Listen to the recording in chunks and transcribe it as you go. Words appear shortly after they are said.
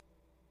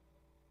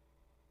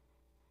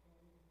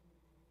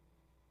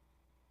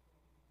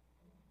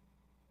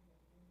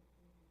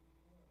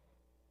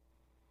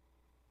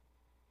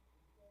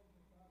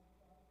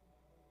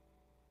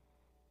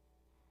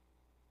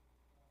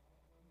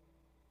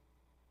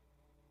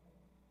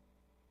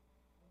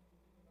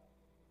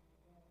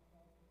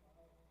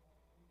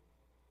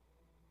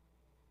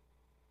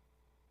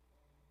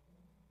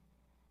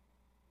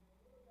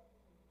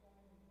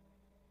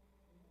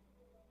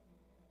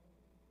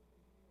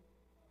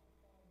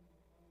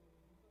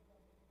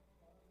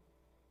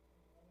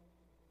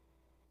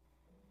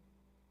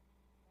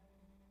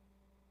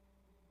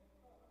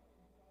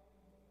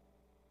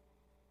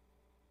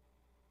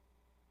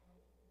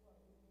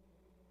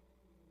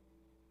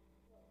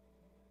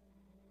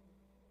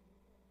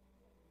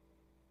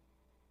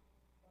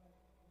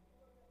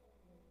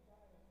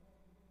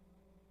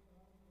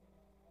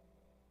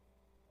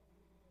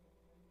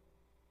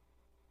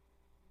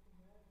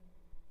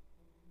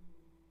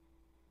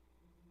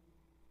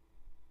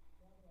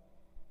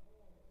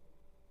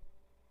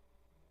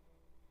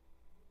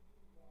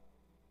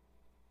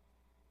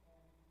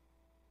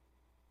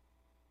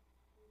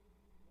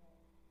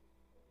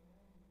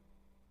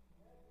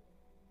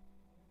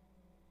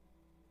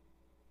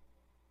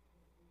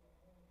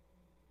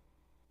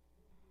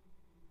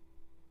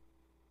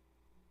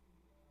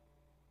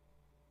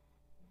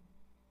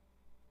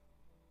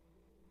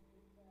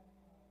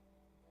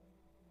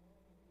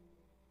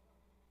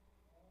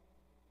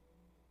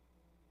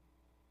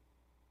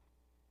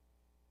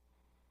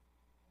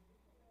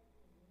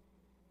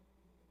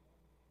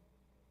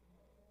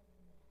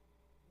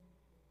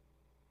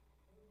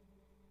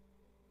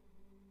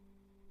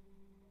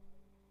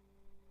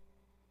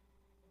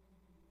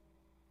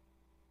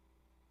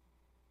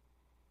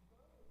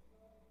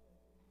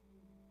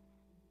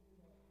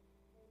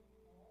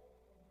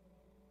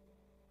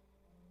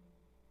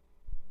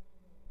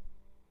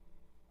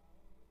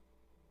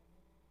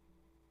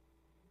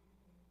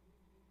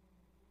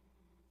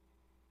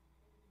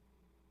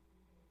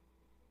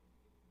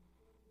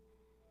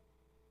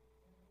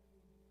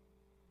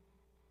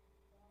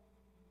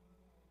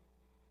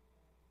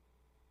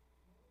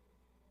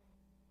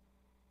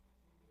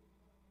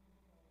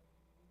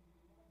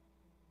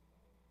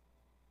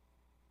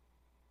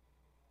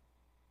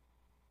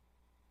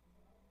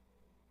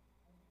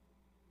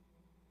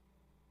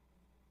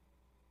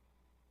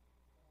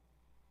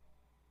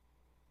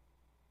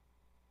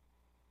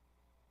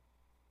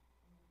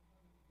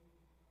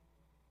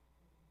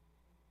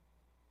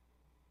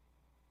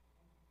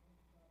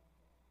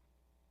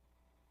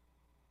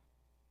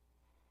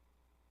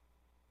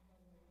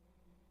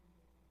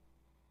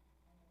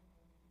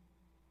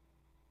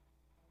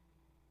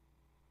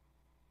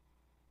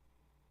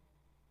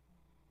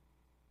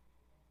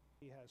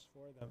He has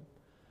for them.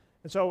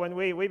 And so when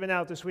we've been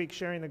out this week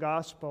sharing the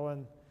gospel,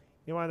 and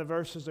one of the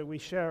verses that we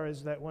share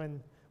is that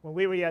when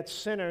we were yet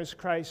sinners,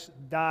 Christ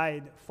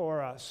died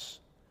for us.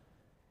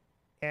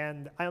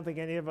 And I don't think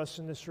any of us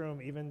in this room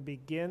even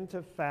begin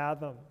to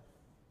fathom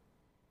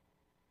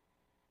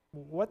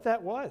what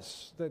that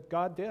was that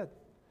God did.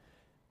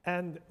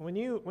 And when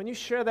you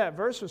share that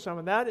verse with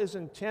someone, that is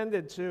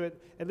intended to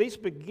at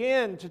least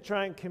begin to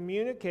try and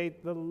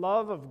communicate the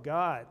love of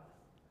God,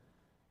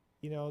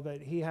 that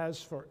He has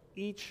for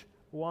each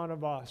one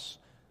of us.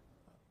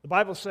 The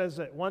Bible says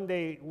that one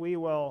day we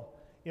will,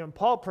 and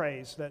Paul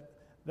prays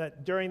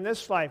that during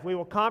this life we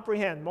will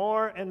comprehend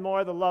more and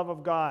more the love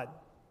of God.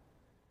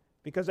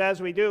 Because as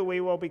we do,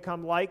 we will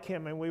become like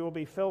Him and we will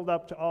be filled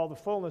up to all the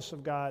fullness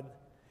of God.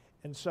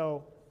 And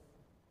so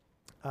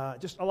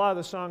just a lot of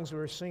the songs we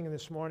were singing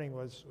this morning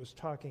was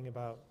talking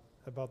about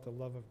the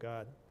love of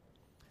God.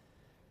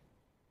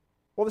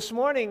 Well, this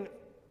morning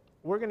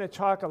we're going to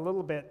talk a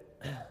little bit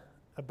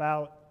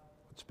about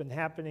what's been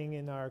happening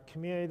in our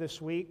community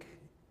this week.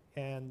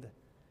 And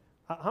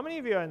how many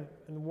of you on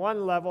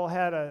one level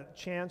had a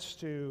chance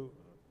to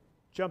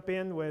jump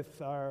in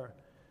with our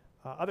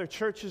other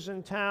churches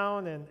in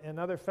town and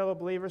other fellow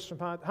believers from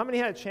town? How many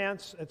had a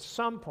chance at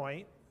some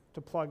point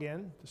to plug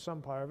in to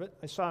some part of it?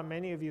 I saw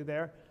many of you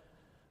there.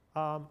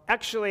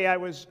 Actually, I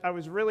was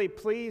really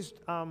pleased.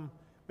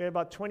 We had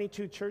about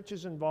 22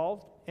 churches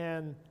involved,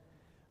 and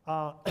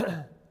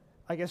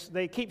I guess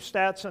they keep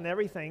stats on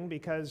everything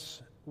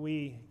because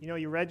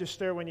you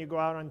register when you go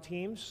out on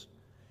teams,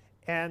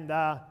 and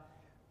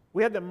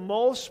we had the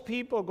most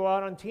people go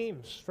out on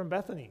teams from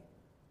Bethany.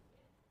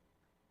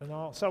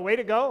 So way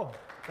to go,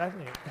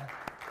 Bethany.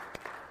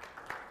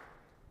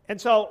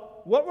 And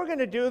so what we're going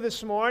to do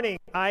this morning,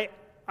 I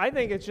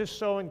think it's just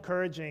so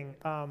encouraging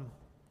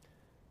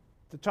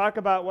to talk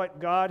about what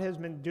God has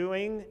been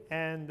doing.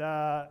 And,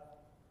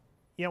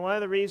 one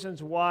of the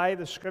reasons why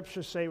the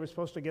Scriptures say we're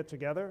supposed to get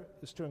together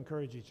is to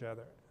encourage each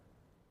other.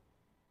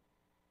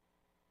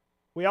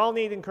 We all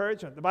need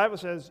encouragement. The Bible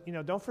says,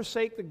 don't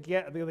forsake the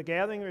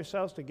gathering of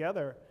yourselves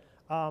together,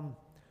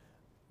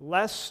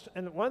 lest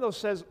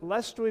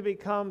we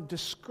become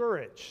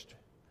discouraged.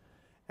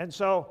 And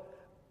so,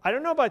 I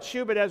don't know about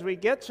you, but as we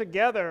get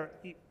together,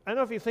 I don't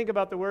know if you think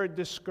about the word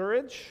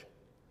discourage,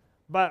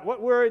 but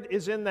what word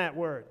is in that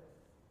word?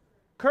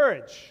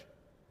 Courage.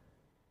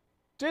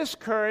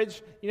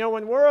 Discourage,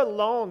 when we're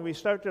alone, we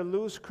start to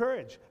lose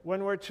courage.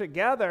 When we're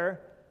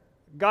together,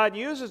 God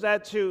uses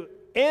that to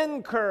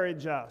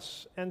encourage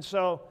us. And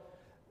so,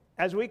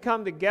 as we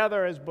come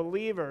together as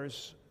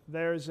believers,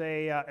 there's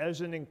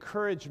an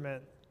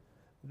encouragement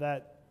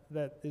that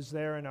is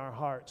there in our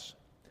hearts.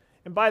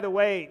 And by the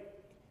way,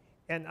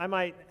 and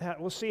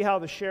we'll see how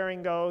the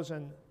sharing goes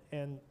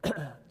and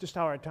just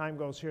how our time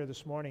goes here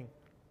this morning.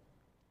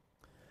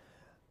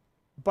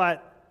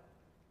 But,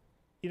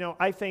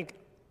 I think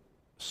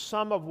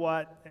some of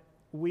what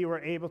we were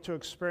able to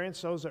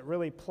experience, those that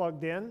really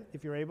plugged in,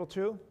 if you're able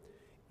to,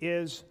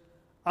 is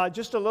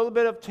just a little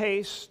bit of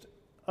taste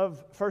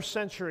of first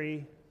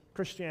century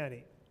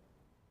Christianity.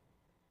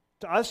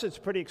 To us, it's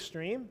pretty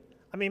extreme.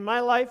 I mean,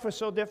 my life was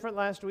so different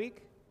last week.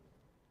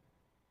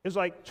 It was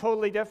like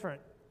totally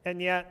different.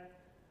 And yet,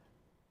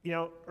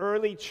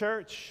 early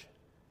church,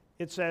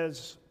 it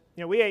says,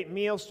 we ate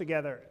meals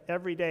together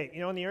every day.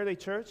 In the early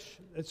church,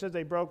 it says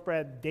they broke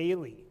bread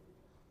daily,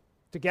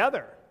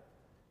 together.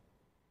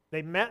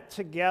 They met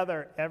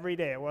together every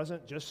day. It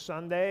wasn't just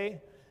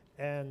Sunday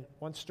and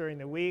once during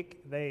the week.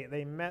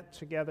 They met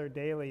together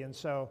daily. And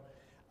so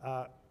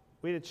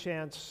we had a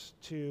chance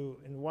to,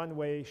 in one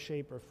way,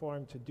 shape, or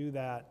form, to do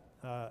that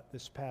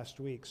this past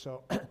week.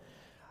 So,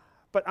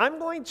 but I'm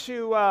going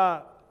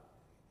to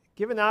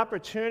give an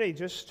opportunity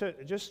just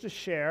to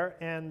share.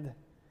 And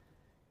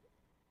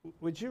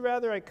would you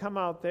rather I come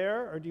out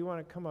there, or do you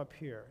want to come up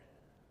here?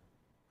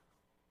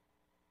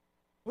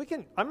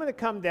 I'm going to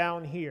come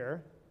down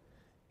here,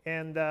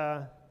 and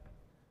I'm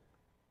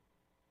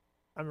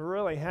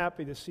really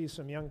happy to see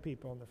some young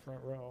people in the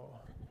front row,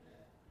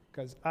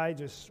 because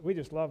we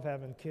just love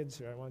having kids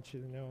here. I want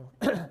you to know.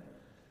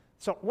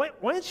 So why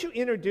don't you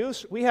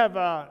introduce? We have.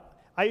 I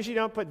usually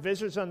don't put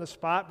visitors on the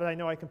spot, but I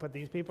know I can put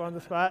these people on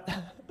the spot.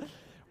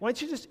 Why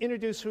don't you just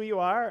introduce who you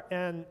are,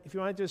 and if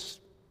you want to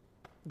just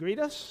greet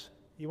us,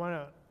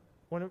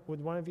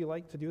 would one of you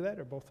like to do that,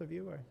 or both of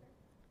you, or?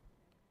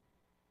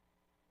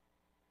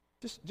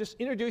 Just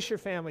introduce your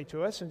family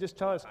to us and just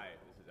tell us. Hi,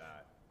 this is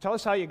tell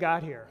us how you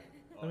got here.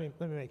 Let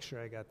me make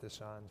sure I got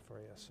this on for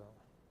you. So,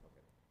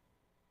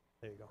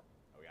 there you go.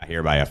 We got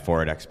here by a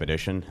Ford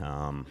Expedition,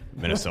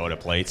 Minnesota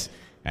plates,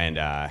 and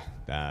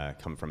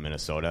come from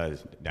Minnesota.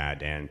 Dan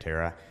and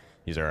Tara.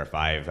 These are our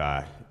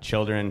 5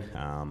 children.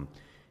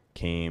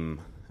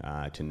 Came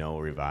to know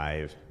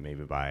Revive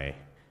maybe by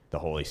the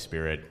Holy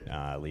Spirit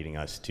leading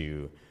us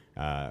to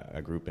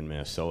a group in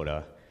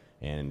Minnesota,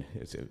 and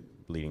it's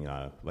leading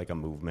like a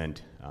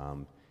movement.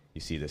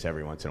 You see this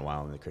every once in a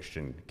while in the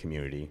Christian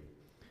community.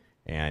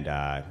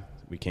 And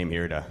we came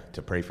here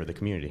to pray for the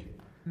community.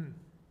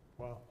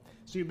 Wow.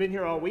 So you've been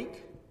here all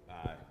week?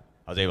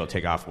 was able to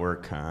take off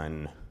work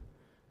on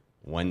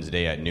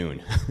Wednesday at noon.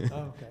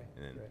 Oh, okay.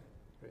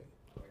 Great.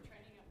 We're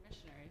training up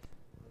missionaries.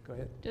 Go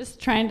ahead.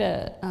 Just trying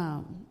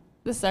to,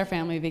 this is our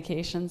family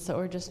vacation, so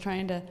we're just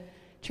trying to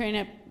train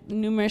up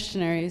new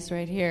missionaries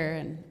right here,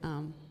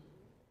 and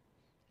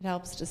it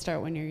helps to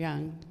start when you're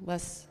young,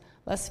 less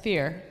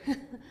fear. Yeah.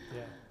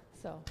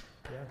 So.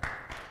 Yeah.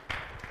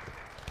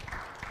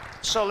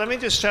 So let me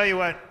just tell you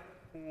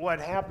what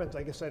happens.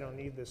 I guess I don't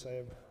need this. I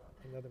have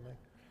another mic.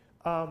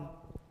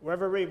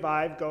 Wherever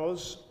Revive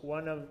goes,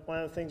 one of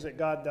the things that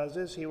God does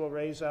is He will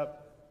raise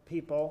up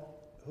people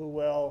who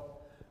will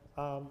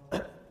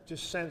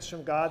just sense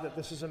from God that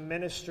this is a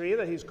ministry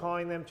that He's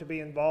calling them to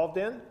be involved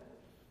in.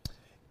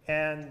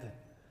 And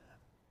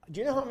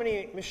do you know how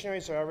many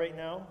missionaries there are right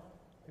now?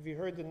 Have you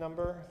heard the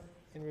number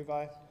in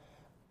Revive?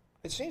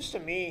 It seems to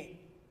me,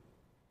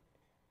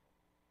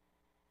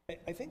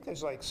 I think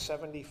there's like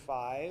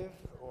 75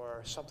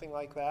 or something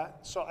like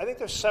that. So I think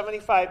there's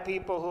 75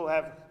 people who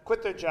have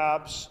quit their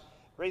jobs,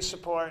 raised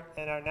support,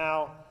 and are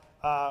now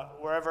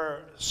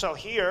wherever. So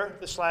here,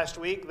 this last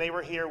week, they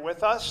were here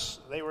with us.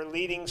 They were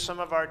leading some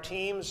of our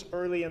teams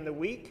early in the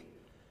week.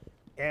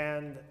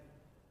 And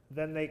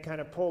then they kind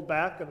of pulled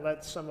back and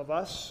let some of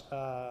us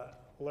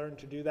learn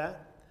to do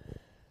that.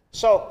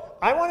 So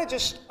I want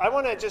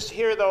to just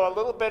hear, though, a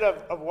little bit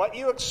of what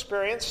you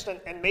experienced,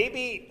 and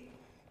maybe,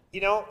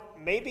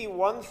 maybe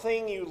one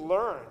thing you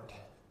learned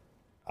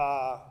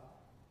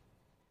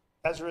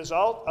as a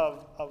result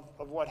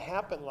of what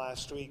happened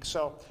last week.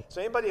 So does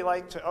anybody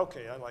like to?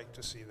 Okay, I like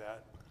to see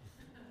that.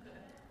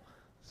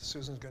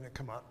 Susan's going to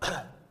come up.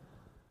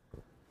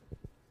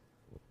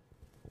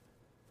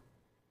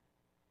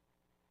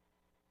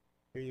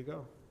 Here you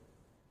go.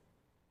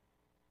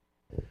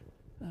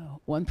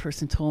 One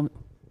person told me.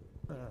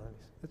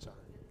 It's all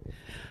right.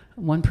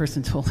 One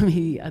person told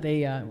me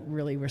they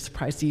really were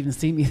surprised to even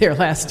see me there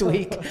last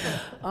week.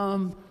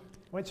 Why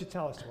don't you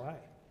tell us why?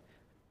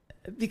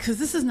 Because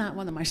this is not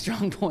one of my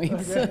strong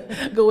points.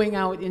 Okay. Going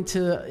out into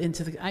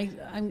the, I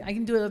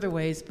can do it other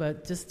ways,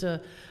 but just I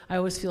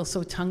always feel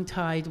so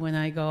tongue-tied when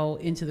I go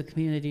into the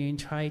community and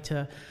try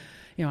to,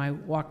 I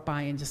walk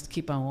by and just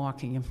keep on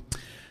walking.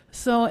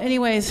 So,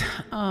 anyways,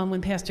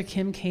 when Pastor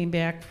Kim came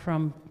back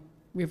from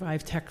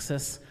Revive,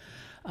 Texas,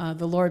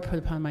 the Lord put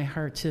upon my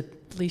heart to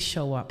please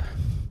show up.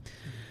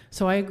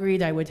 So I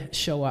agreed I would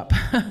show up.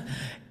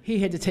 He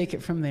had to take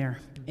it from there.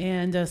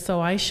 And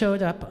so I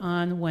showed up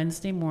on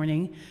Wednesday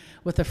morning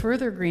with a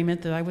further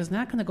agreement that I was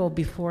not going to go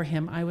before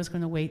him. I was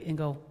going to wait and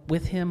go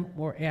with him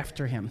or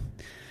after him,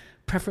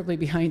 preferably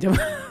behind him.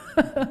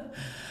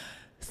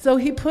 So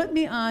he put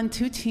me on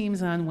 2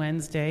 teams on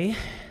Wednesday,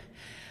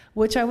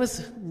 which I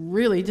was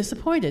really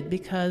disappointed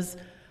because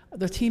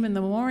the team in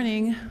the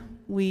morning,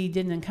 we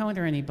didn't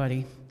encounter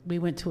anybody. We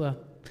went to an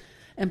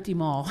empty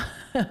mall.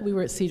 We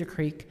were at Cedar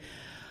Creek.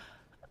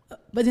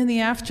 But in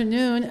the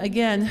afternoon,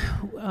 again,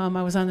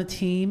 I was on the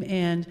team,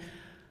 and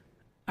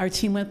our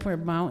team went up a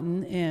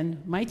mountain,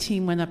 and my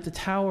team went up the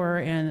tower,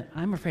 and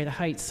I'm afraid of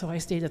heights, so I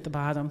stayed at the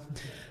bottom.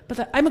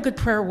 But I'm a good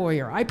prayer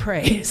warrior. I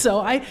pray. So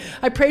I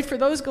prayed for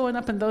those going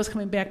up and those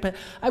coming back, but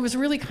I was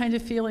really kind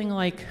of feeling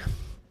like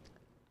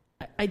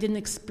I didn't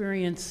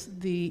experience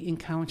the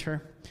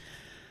encounter.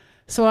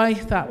 So I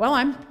thought, well,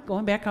 I'm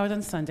going back out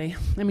on Saturday.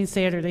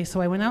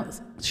 So I went out,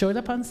 showed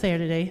up on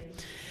Saturday,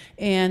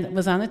 and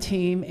was on a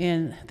team,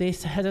 and they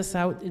had us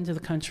out into the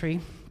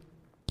country.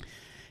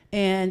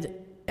 And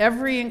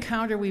every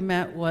encounter we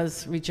met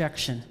was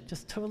rejection,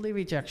 just totally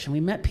rejection.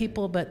 We met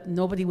people, but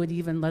nobody would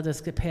even let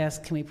us get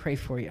past, can we pray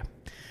for you?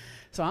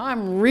 So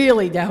I'm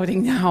really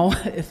doubting now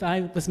if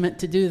I was meant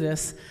to do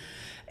this.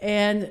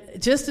 And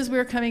just as we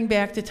were coming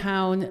back to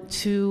town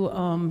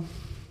to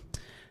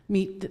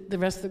meet the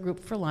rest of the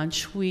group for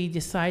lunch, we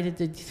decided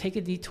to take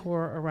a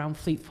detour around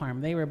Fleet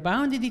Farm. They were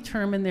bound to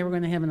determine they were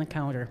going to have an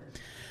encounter.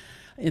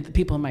 And the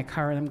people in my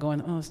car, and I'm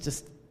going, let's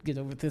just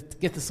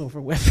get this over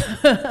with.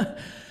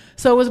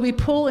 So as we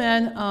pull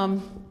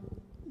in,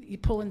 you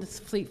pull into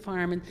Fleet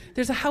Farm, and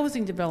there's a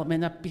housing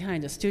development up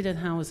behind us, student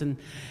housing.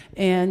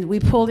 And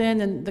we pulled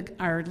in, and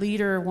our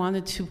leader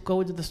wanted to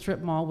go to the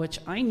strip mall, which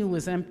I knew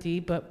was empty,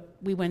 but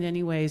we went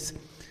anyways.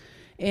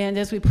 And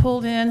as we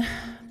pulled in,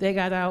 they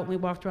got out, and we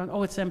walked around,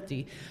 it's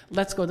empty.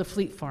 Let's go to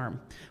Fleet Farm.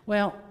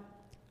 Well,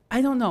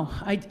 I don't know.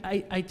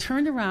 I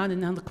turned around,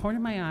 and on the corner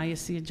of my eye, I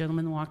see a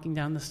gentleman walking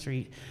down the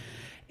street.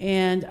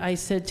 And I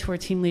said to our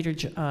team leader,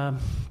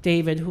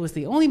 David, who was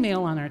the only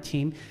male on our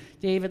team,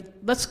 David,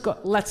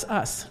 let's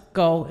us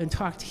go and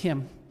talk to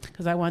him,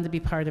 because I wanted to be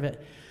part of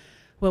it.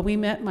 Well, we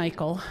met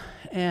Michael,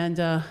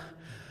 and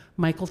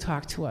Michael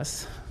talked to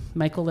us.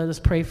 Michael let us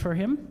pray for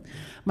him.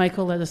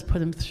 Michael let us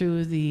put him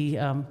through the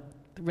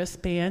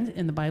wristband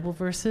and the Bible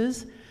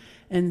verses,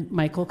 and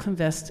Michael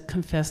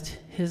confessed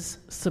his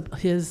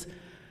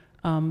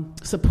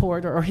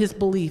support or his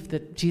belief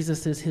that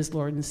Jesus is his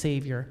Lord and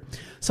Savior.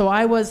 So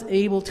I was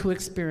able to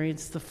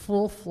experience the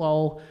full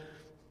flow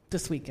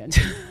this weekend.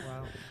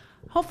 Wow.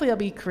 Hopefully I'll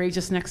be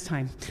courageous next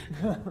time.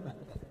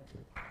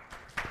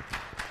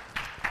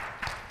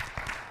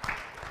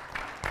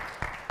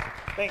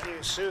 Thank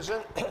you,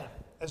 Susan.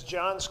 as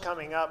John's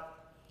coming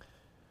up,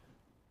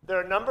 there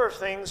are a number of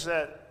things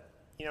that,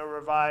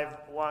 Revive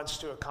wants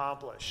to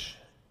accomplish.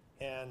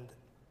 And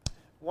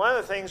one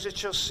of the things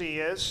that you'll see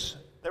is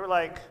there were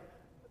like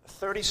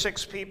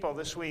 36 people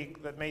this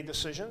week that made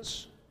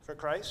decisions for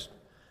Christ.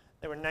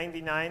 There were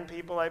 99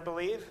 people, I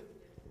believe,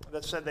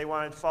 that said they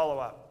wanted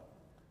follow-up,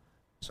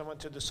 someone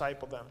to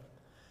disciple them.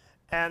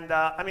 And,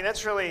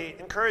 that's really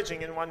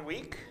encouraging in 1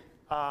 week.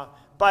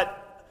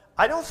 But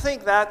I do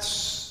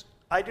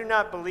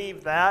not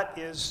believe that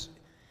is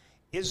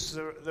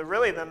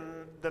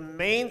the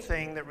main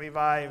thing that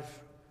Revive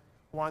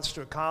wants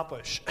to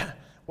accomplish.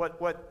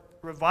 What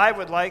Revive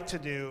would like to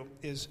do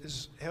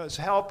is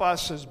help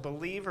us as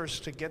believers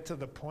to get to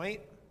the point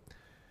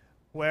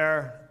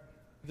where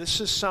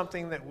this is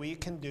something that we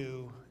can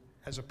do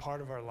as a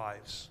part of our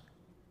lives.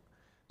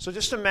 So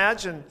just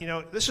imagine,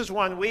 this is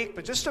 1 week,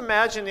 but just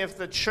imagine if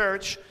the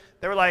church,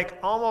 there were like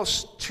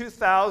almost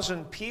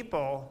 2,000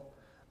 people.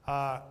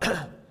 I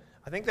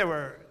think there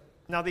were,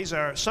 now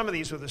some of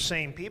these were the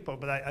same people,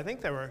 but I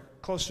think there were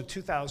close to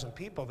 2,000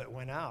 people that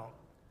went out.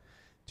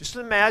 Just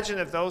imagine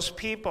if those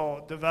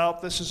people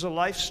developed this as a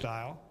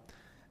lifestyle.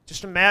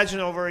 Just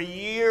imagine over a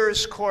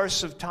year's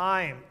course of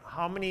time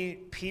how many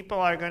people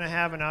are going to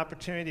have an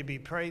opportunity to be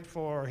prayed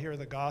for or hear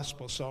the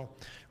gospel. So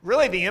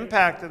really the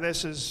impact of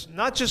this is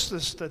not just the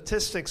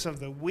statistics of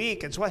the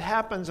week, it's what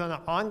happens on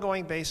an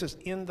ongoing basis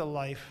in the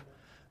life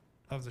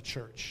of the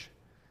church.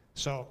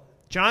 So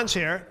John's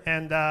here,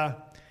 and I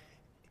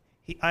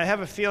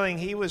have a feeling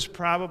he was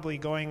probably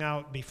going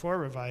out before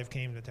Revive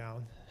came to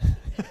town.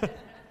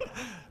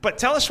 But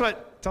tell us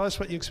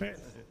what you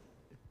experienced.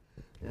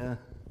 Yeah.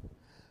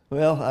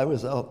 Well, I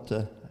was out,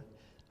 I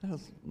don't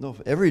know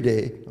if every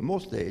day,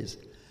 most days,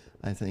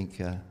 I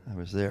think I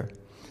was there.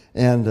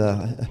 And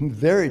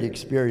varied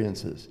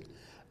experiences.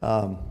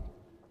 The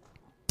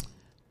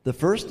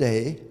first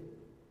day,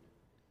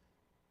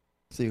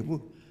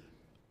 who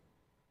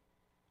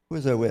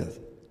was I with?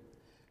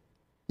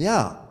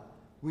 Yeah,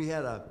 we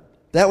had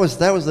that was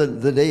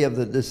the day of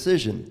the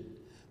decision,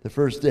 the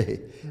first day.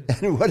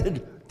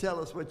 And tell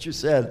us what you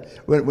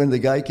said when the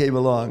guy came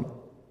along.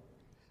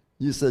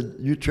 You said,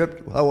 you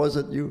tripped, how was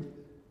it, you?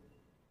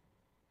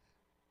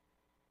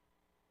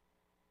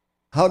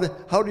 How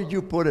did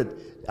you put it?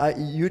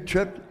 You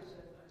tripped?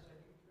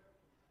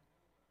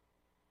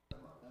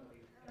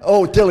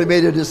 Oh, till he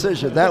made a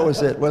decision. That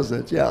was it,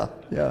 wasn't it?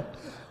 Yeah.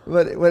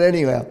 But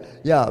anyway,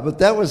 yeah. But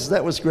that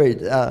was great.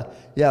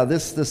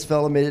 This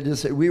fellow made a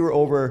decision. We were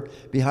over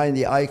behind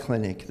the eye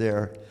clinic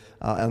there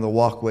on the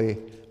walkway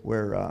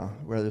where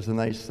there's a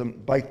nice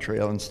bike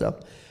trail and stuff.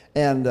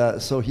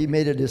 And so he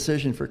made a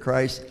decision for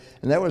Christ,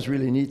 and that was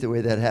really neat the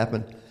way that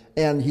happened.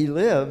 And he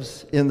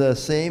lives in the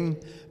same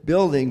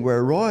building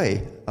where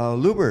Roy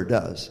Luber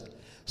does.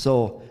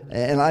 So,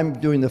 and I'm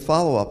doing the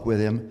follow-up with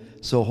him.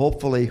 So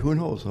hopefully, who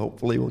knows,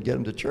 hopefully we'll get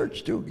him to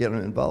church too, get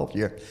him involved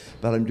here.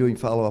 But I'm doing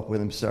follow-up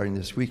with him starting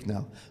this week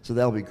now. So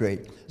that'll be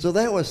great. So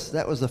that was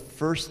the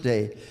first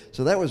day.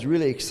 So that was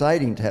really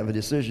exciting to have a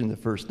decision the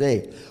first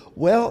day.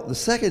 Well, the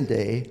second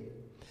day,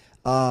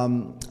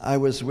 I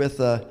was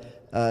with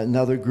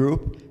another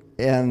group,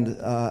 and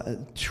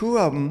two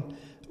of them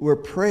were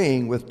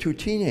praying with two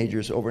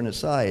teenagers over on the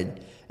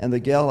side. And the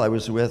gal I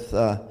was with,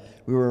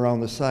 we were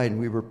around the side, and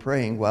we were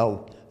praying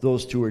while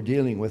those two were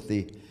dealing with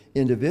the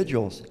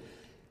individuals.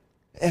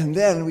 And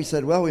then we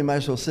said, well, we might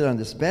as well sit on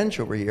this bench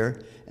over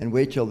here and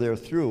wait till they're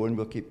through, and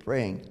we'll keep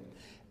praying.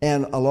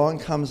 And along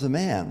comes a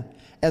man.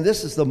 And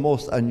this is the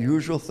most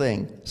unusual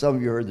thing. Some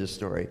of you heard this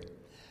story.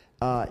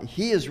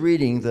 He is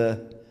reading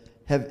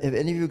have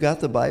any of you got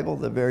the Bible,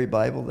 the very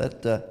Bible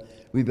that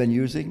we've been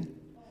using?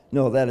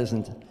 No, that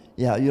isn't.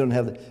 Yeah, you don't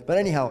have it. But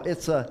anyhow,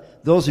 it's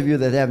those of you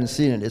that haven't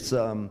seen it,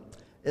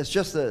 it's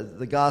just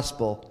the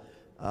gospel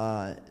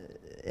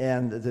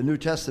and the New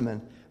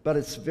Testament, but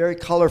it's very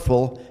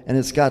colorful, and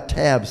it's got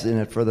tabs in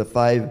it for the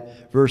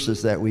 5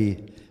 verses that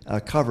we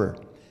cover.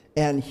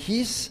 And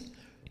he's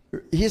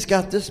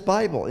got this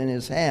Bible in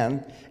his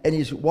hand, and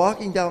he's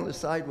walking down the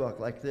sidewalk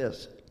like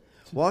this,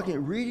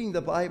 reading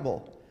the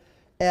Bible.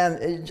 And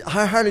it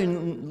hardly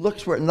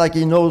looks for it like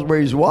he knows where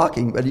he's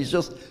walking, but he's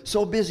just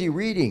so busy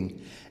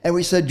reading. And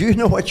we said, do you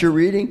know what you're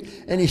reading?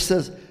 And he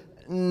says,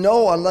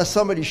 no, unless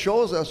somebody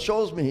shows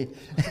me.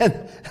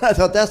 And I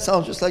thought, that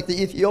sounds just like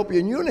the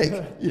Ethiopian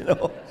eunuch,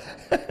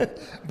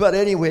 But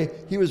anyway,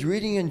 he was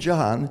reading in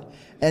John,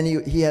 and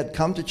he had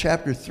come to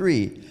chapter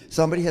 3.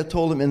 Somebody had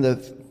told him in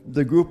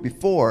the group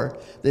before,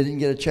 they didn't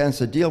get a chance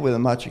to deal with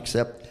him much,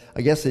 except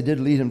I guess they did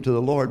lead him to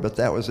the Lord, but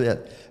that was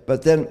it.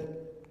 But then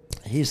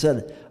he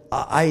said,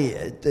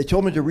 they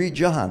told me to read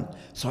John.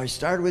 So I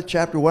started with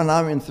chapter 1, now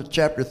I'm in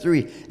chapter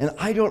 3. And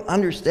I don't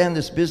understand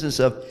this business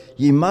of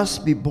ye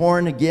must be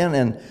born again,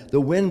 and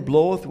the wind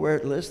bloweth where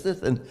it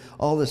listeth, and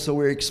all this. So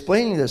we're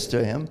explaining this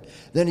to him.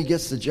 Then he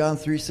gets to John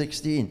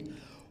 3:16.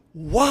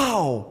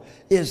 Wow,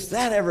 is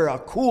that ever a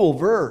cool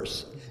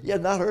verse? He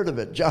had not heard of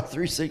it, John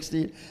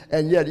 3:16,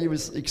 and yet he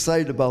was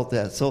excited about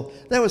that. So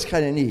that was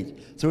kind of neat.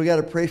 So we got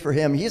to pray for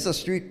him. He's a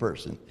street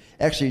person.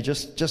 Actually, he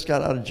just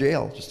got out of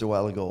jail just a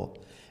while ago.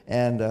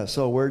 And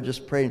so we're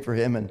just praying for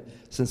him. And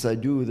since I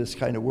do this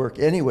kind of work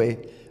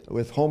anyway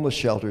with homeless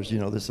shelters,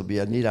 this will be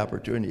a neat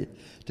opportunity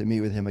to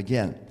meet with him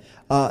again.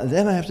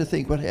 Then I have to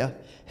think what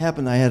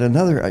happened. I had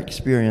another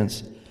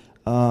experience.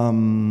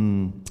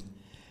 What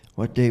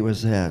day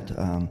was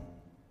that?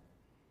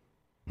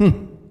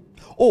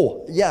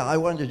 Oh, yeah, I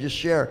wanted to just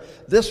share.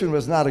 This one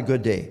was not a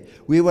good day.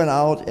 We went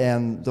out,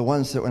 and the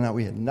ones that went out,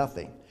 we had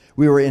nothing.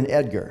 We were in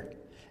Edgar,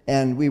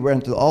 and we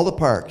went to all the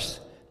parks.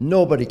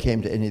 Nobody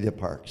came to any of the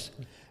parks.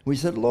 We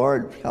said,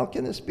 Lord, how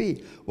can this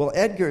be? Well,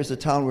 Edgar is a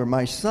town where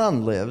my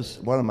son lives,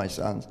 one of my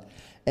sons,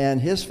 and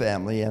his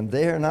family, and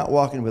they are not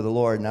walking with the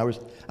Lord. And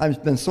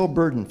I've been so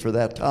burdened for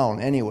that town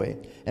anyway,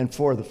 and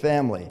for the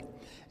family.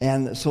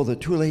 And so the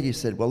two ladies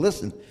said, well,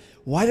 listen,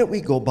 why don't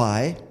we go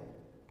by,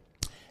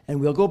 and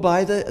we'll go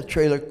by the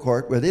trailer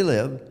court where they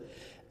live,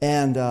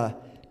 and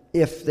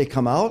if they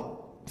come out,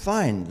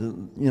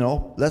 fine.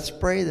 Let's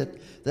pray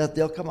that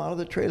they'll come out of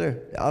their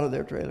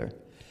trailer.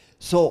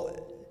 So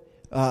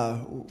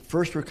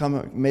first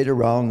made a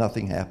round,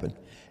 nothing happened.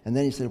 And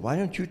then he said, why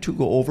don't you two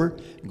go over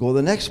and go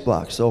the next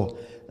block? So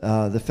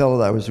the fellow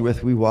that I was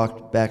with, we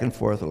walked back and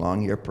forth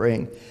along here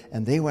praying,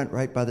 and they went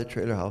right by the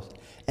trailer house.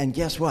 And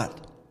guess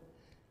what?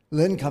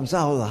 Lynn comes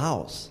out of the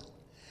house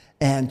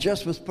and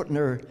just was putting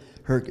her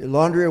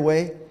laundry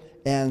away.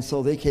 And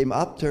so they came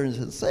up to her and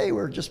said, say,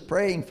 we're just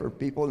praying for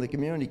people in the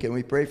community. Can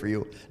we pray for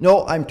you?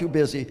 No, I'm too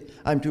busy.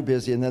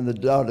 And then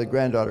the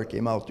granddaughter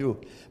came out too.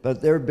 But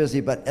they're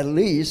busy. But at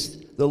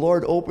least the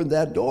Lord opened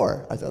that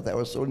door. I thought that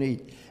was so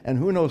neat. And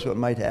who knows what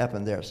might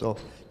happen there. So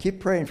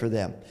keep praying for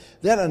them.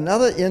 Then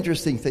another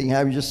interesting thing,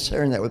 I was just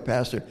sharing that with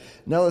Pastor.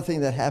 Another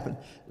thing that happened.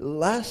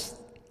 Last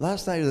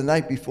night or the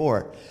night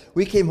before,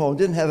 we came home.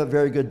 Didn't have a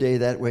very good day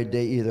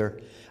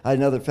either. I had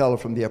another fellow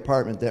from the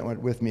apartment that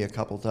went with me a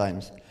couple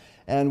times.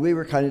 And we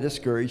were kind of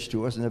discouraged, too.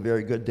 It wasn't a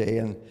very good day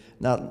and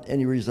not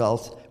any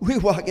results. We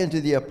walk into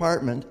the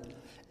apartment,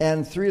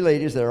 and three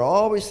ladies that are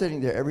always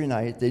sitting there every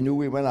night, they knew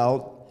we went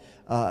out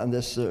on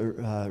this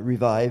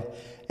revive,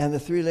 and the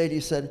three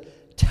ladies said,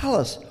 tell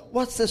us,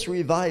 what's this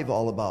revive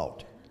all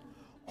about?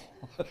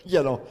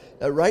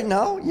 Right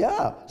now?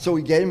 Yeah. So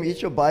we gave them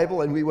each a Bible,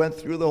 and we went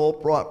through the whole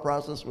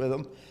process with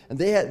them. And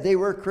they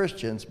were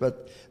Christians,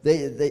 but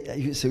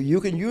so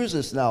you can use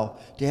this now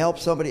to help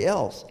somebody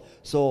else.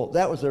 So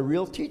that was a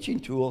real teaching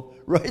tool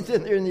right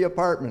then there in the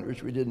apartment,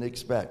 which we didn't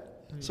expect.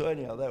 So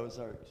anyhow, that was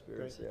our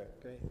experience there.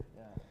 Great.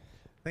 Yeah.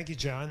 Thank you,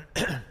 John.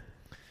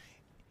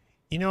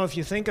 If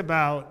you think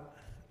about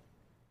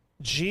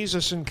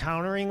Jesus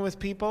encountering with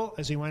people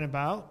as he went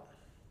about,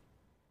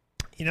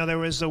 there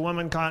was the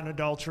woman caught in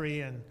adultery,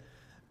 and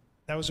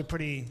that was a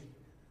pretty,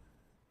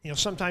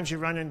 sometimes you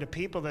run into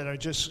people that are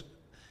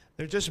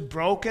they're just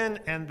broken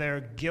and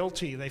they're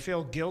guilty. They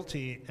feel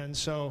guilty. And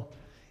so,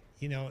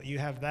 you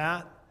have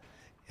that.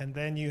 And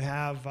then you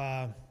have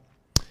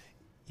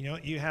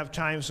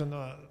times when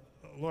the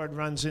Lord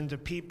runs into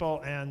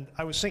people. And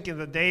I was thinking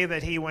the day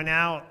that he went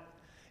out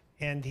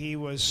and he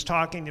was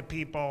talking to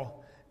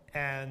people,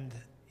 and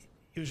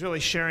he was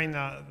really sharing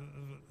the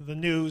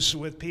news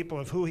with people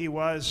of who he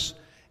was,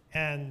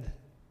 and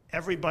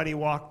everybody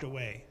walked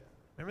away.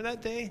 Remember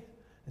that day?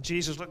 And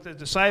Jesus looked at the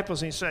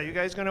disciples and he said, you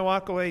guys going to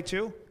walk away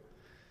too?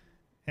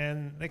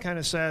 And they kind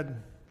of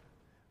said,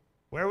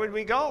 where would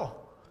we go?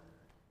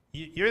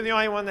 You're the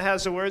only one that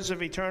has the words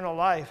of eternal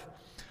life.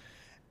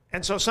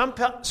 And so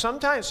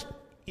sometimes,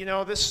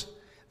 this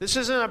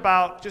isn't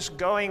about just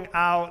going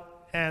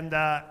out and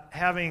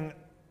having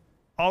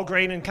all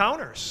great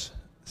encounters.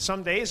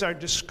 Some days are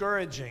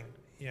discouraging.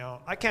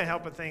 I can't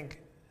help but think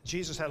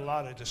Jesus had a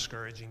lot of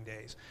discouraging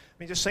days. I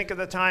mean, just think of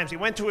the times. He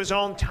went to his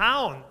own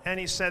town, and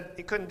he said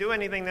he couldn't do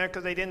anything there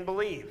because they didn't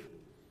believe.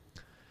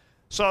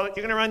 So you're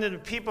going to run into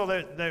people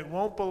that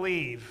won't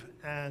believe,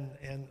 and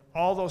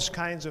all those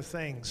kinds of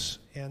things.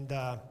 And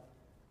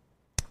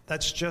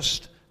that's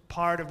just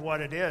part of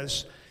what it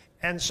is.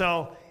 And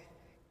so,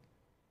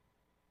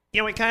 we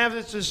kind of have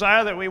this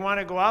desire that we want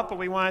to go out, but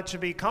we want it to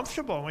be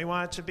comfortable, and we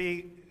want it to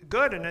be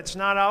good, and it's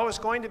not always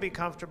going to be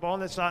comfortable,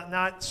 and it's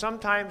not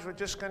sometimes we're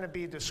just going to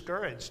be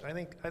discouraged. I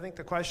think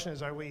the question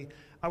is, are we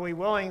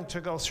willing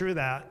to go through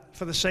that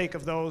for the sake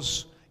of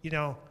those,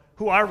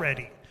 who are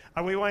ready?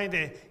 Are we willing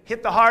to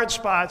hit the hard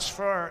spots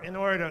in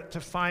order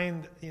to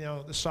find,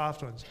 the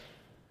soft ones?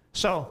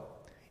 So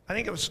I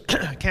think it was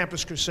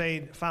Campus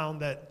Crusade found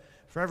that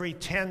for every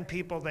 10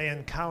 people they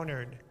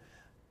encountered,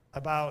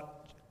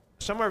 about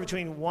somewhere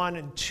between 1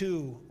 and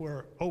 2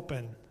 were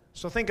open.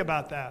 So think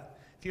about that.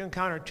 If you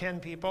encounter 10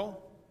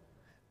 people,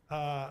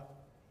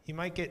 you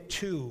might get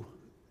 2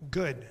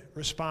 good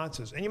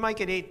responses. And you might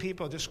get 8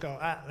 people just go,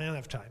 I don't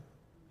have time.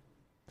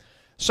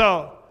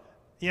 So,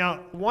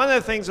 one of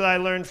the things that I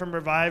learned from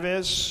Revive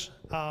is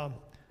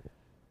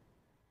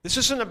this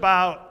isn't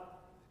about,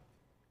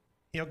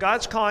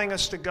 God's calling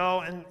us to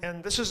go,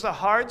 and this is the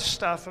hard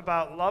stuff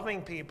about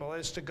loving people,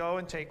 is to go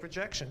and take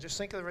rejection. Just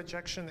think of the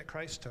rejection that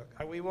Christ took.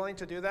 Are we willing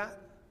to do that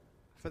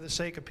for the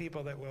sake of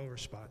people that will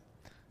respond?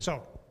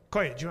 So,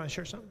 Corey, do you want to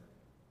share something?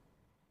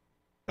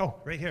 Oh,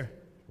 right here.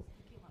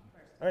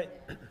 All right.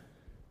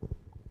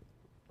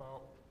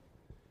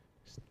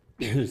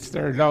 it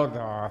started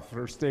out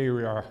first day I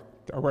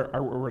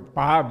were with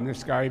Bob and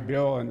this guy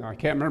Bill, and I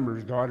can't remember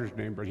his daughter's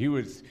name, but he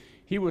was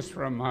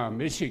from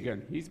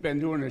Michigan. He's been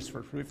doing this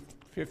for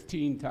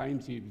 15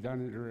 times. He's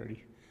done it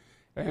already,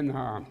 and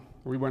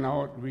we went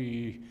out.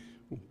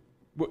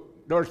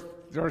 North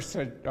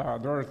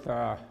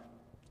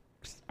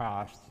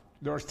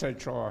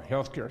Central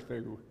Healthcare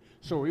thing.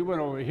 So we went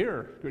over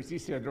here because he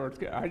said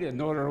I didn't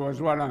know there was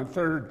one on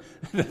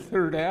the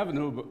Third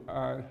Avenue,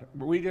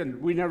 but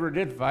we never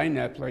did find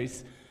that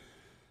place.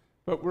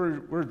 But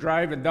we're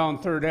driving down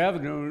Third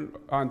Avenue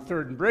on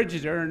Third and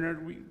Bridge there,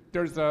 and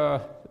there's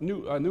a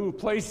new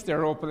place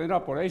there opening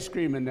up with ice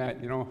cream and that,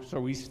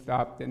 So we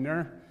stopped in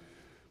there,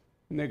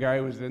 and the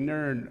guy was in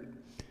there, and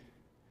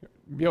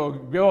Bill,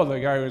 the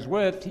guy I was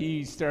with,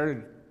 he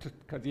started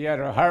because he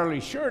had a Harley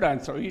shirt on,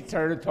 so he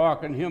started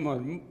talking to him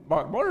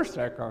about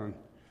motorcycling.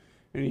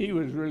 And he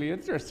was really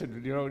interested,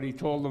 and he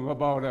told him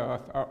about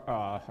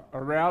a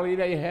rally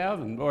they have,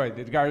 and boy,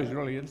 the guy was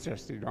really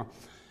interested,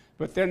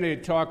 But then they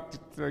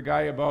talked to the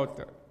guy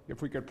about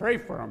if we could pray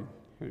for him,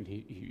 and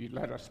he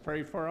let us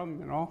pray for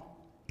him,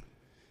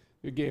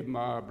 We gave him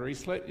a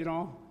bracelet,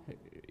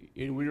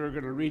 and we were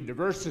going to read the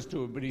verses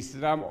to him, but he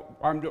said,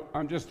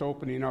 I'm just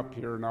opening up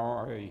here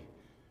now.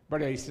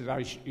 But he said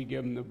I should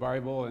give him the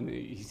Bible, and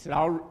he said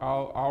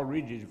I'll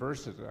read these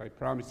verses. I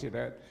promise you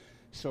that.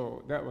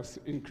 So that was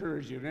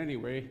encouraging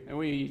anyway. And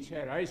we each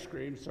had ice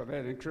cream, so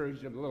that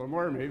encouraged him a little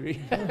more maybe.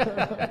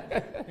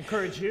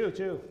 Encourage you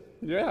too.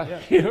 Yeah,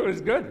 it was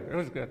good. It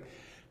was good.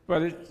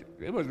 But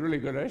it was really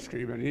good ice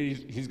cream. And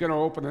he's going to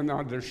open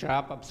another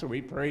shop up, so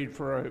we prayed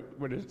for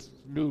with his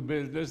new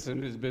business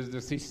and his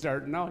business he's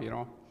starting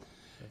now,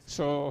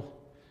 So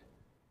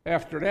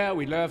after that,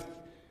 we left,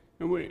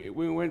 and we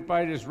went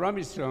by this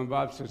rummage sale, and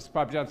Bob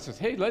John says,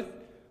 hey,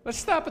 let's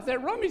stop at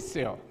that rummage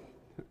sale.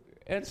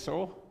 And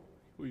so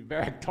we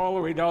backed all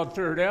the way down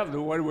Third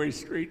Avenue, one-way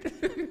street,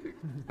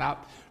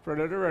 stopped for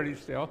another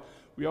rummage sale.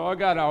 We all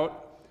got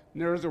out,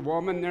 and there was a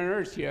woman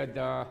there. She had,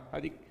 I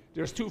think,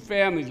 there's 2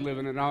 families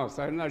living in the house.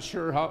 I'm not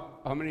sure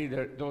how many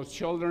those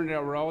children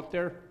that were out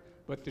there,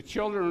 but the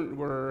children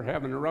were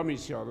having a rummage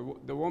sale.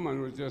 The woman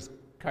was just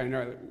kind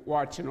of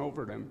watching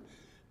over them,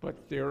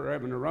 but they were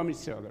having a rummage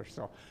sale there.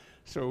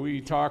 So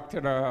we talked to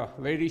the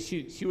lady.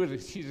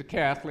 She's a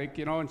Catholic,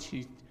 and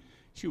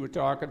she was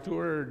talking to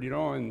her,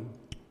 and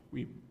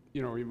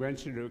we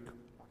mentioned,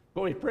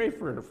 we pray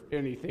for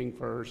anything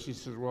for her. She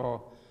says,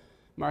 well,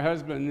 my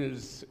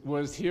husband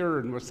was here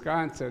in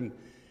Wisconsin,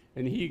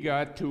 and he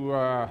got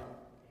to,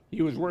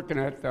 he was working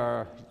at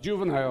the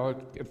juvenile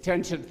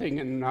detention thing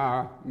in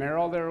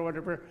Merrill there or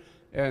whatever,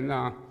 and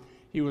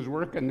he was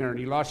working there, and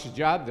he lost his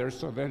job there,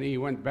 so then he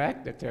went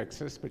back to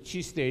Texas, but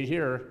she stayed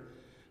here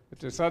with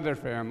this other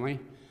family,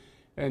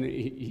 and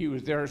he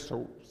was there,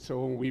 so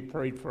when we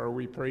prayed for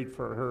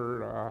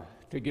her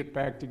to get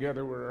back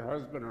together with her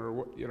husband,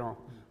 or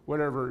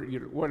whatever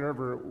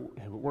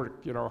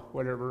worked,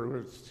 whatever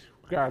was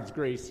God's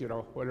grace,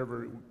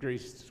 whatever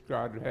grace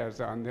God has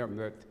on them,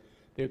 that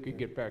they could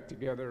get back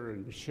together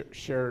and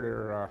share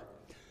their.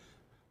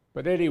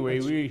 But anyway,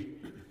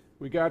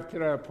 we got to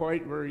that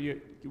point where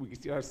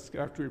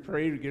after we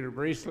prayed, we get a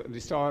bracelet, and they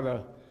saw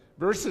the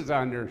verses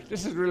on there.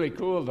 This is really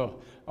cool, though.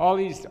 All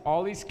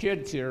these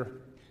kids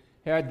here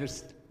had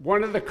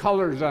one of the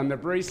colors on the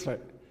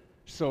bracelet.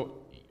 So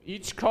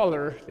each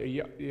color,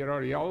 the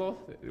yellow,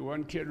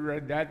 one kid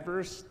read that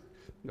verse,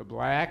 the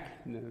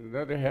black, and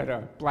the other had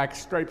a black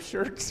striped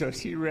shirt, so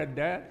she read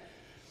that.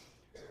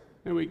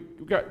 And we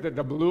got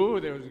the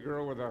blue. There was a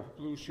girl with a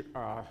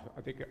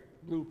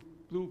blue,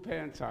 blue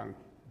pants on,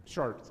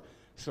 shorts.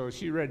 So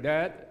she read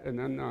that, and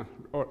then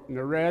in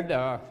the red,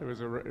 there was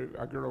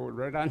a girl with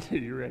red on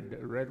it. You read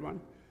the red one.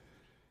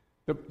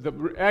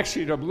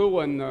 Actually, the blue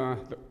one,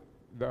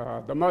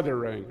 the mother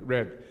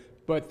read.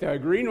 But the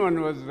green one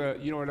was,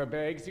 the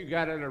bags you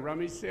got at a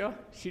rummage sale.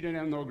 She didn't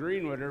have no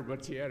green with her,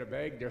 but she had a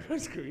bag there that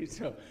was green.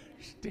 So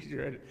she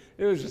read it.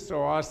 It was just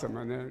so awesome.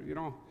 And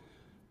then,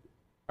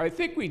 I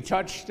think we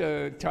touched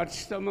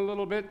them a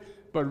little bit.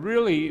 But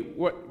really,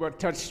 what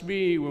touched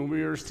me when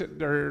we were sitting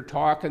there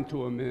talking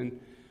to them, and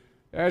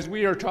as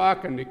we were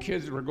talking, the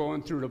kids were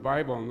going through the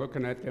Bible and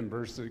looking at them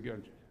verses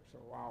again. So,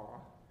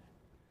 wow.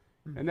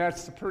 And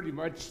that's pretty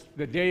much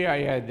the day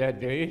I had that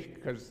day,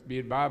 because me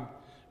and Bob,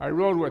 I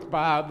rode with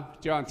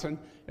Bob Johnson,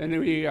 and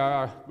then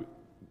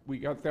we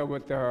got there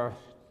with the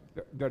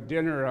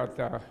dinner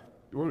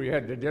when we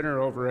had the dinner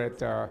over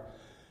at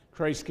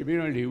Christ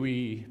Community.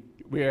 He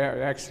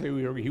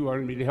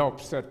wanted me to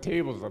help set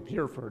tables up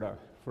here for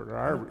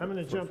our. I'm going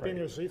to jump in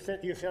here. So you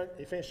finish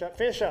up.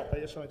 Finish up. I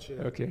just want you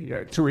to. Okay,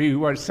 yeah. So we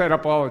want to set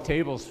up all the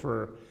tables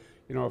for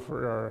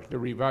the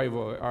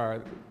revival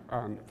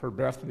for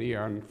Bethany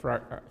on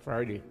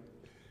Friday.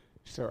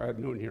 So at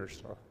noon here.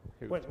 So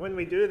when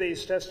we do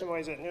these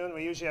testimonies at noon,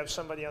 we usually have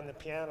somebody on the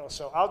piano.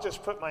 So I'll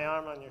just put my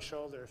arm on your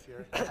shoulder if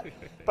you're.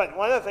 But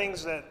one of the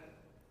things that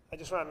I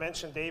just want to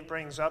mention, Dave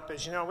brings up,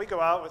 is we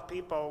go out with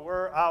people.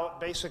 We're out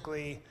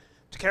basically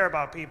to care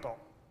about people,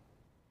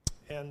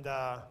 and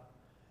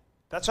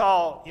that's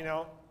all.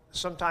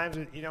 sometimes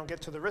you don't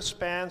get to the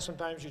wristband.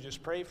 Sometimes you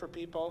just pray for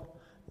people.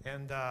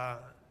 And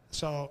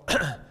so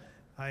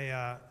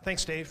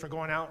thanks, Dave, for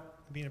going out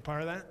and being a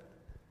part of that.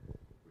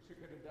 Wish you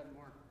could have done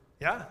more.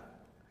 Yeah?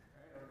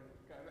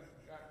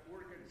 Got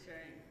work in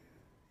Shane.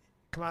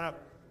 Come on up,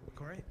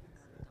 Corey.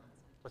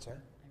 What's that?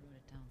 I wrote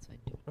it down, so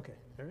I do. Okay,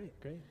 all right,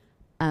 great.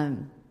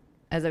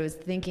 As I was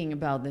thinking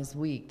about this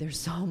week, there's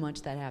so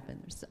much that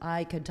happened.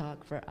 I could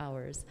talk for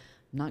hours.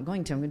 I'm not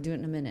going to. I'm going to do it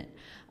in a minute.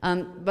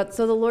 But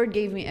so the Lord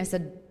gave me, I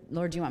said,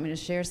 Lord, do you want me to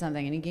share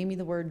something? And he gave me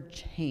the word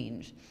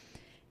change.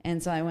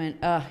 And so I went,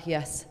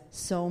 yes,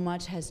 so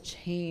much has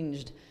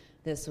changed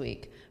this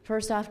week.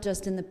 First off,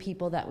 just in the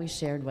people that we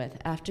shared with.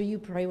 After you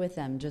pray with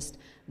them, just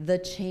the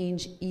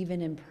change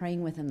even in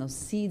praying with them, those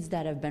seeds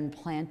that have been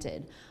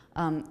planted.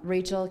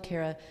 Rachel,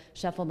 Kara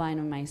Scheffelbein,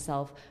 and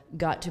myself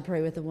got to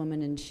pray with a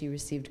woman, and she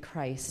received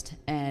Christ.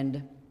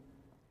 And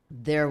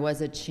there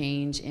was a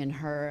change in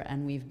her,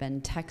 and we've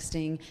been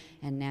texting,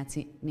 and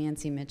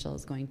Nancy Mitchell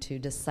is going to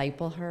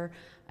disciple her.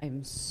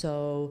 I'm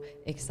so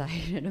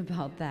excited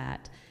about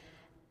that.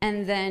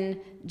 And then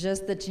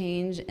just the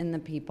change in the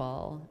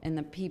people,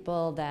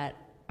 that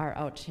are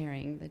out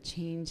sharing, the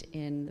change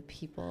in the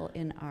people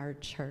in our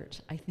church.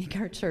 I think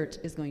our church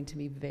is going to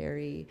be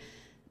very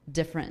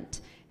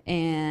different.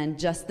 And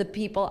just the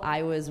people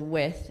I was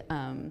with,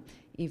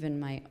 even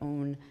my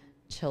own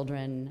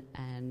children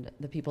and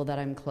the people that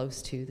I'm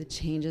close to, the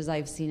changes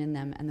I've seen in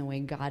them and the way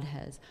God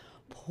has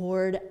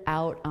poured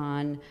out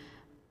on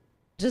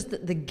just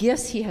the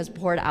gifts he has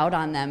poured out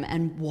on them,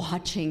 and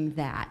watching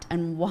that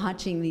and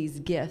watching these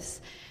gifts.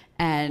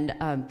 And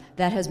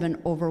that has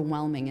been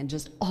overwhelming, and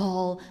just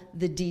all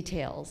the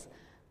details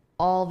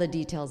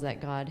that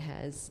God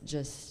has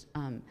just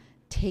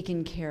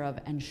taken care of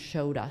and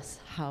showed us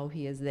how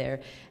he is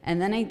there.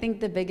 And then I think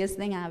the biggest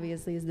thing,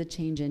 obviously, is the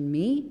change in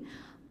me.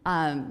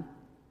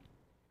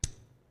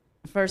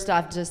 First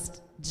off,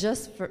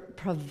 just for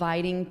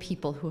providing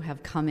people who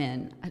have come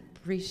in. I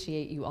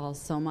appreciate you all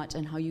so much,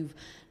 and how you've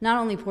not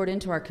only poured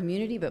into our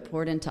community, but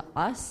poured into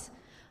us.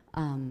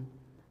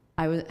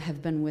 I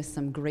have been with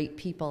some great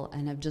people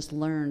and have just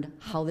learned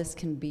how this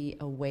can be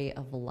a way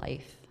of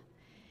life.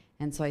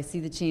 And so I see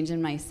the change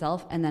in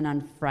myself, and then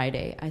on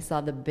Friday, I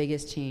saw the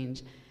biggest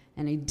change,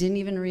 and I didn't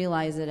even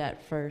realize it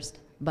at first,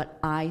 but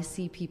I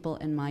see people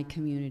in my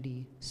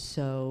community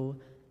so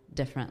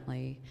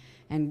differently.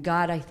 And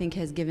God, I think,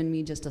 has given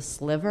me just a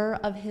sliver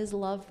of his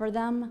love for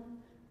them.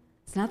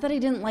 It's not that I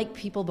didn't like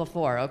people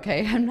before,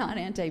 okay? I'm not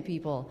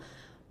anti-people.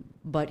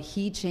 But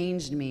he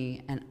changed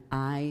me, and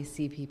I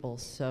see people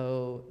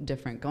so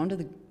different.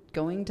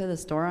 Going to the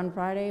store on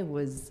Friday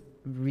was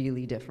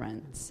really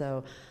different.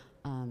 So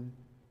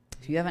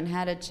if you haven't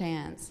had a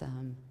chance,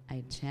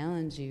 I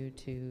challenge you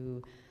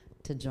to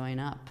join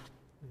up.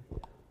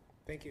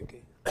 Thank you,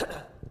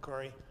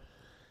 Corey.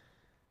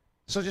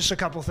 So just a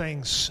couple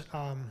things.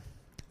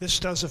 This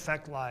does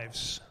affect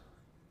lives.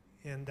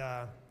 And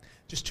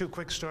just two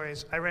quick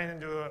stories.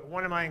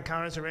 One of my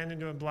encounters, I ran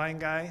into a blind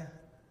guy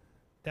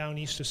down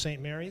east of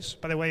St. Mary's.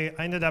 By the way,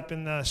 I ended up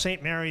in the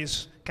St.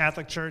 Mary's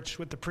Catholic Church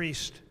with the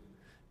priest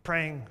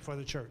praying for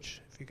the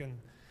church, if you can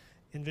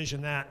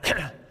envision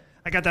that.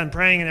 I got done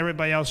praying, and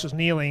everybody else was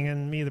kneeling,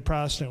 and me, the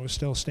Protestant, was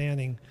still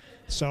standing.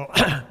 So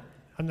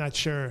I'm not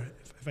sure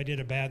if I did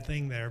a bad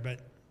thing there. But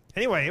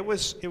anyway, it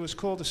was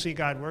cool to see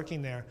God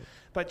working there.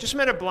 But just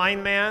met a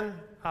blind man,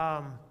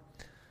 alone.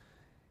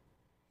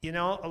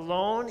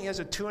 He has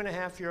a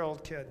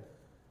 2.5-year-old kid.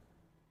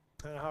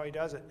 I don't know how he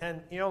does it.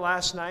 And,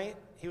 last night,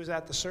 he was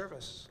at the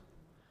service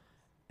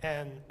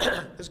and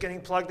was getting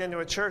plugged into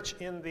a church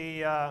in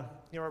the,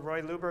 where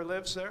Roy Luber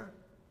lives there?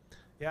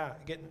 Yeah,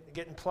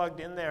 getting plugged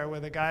in there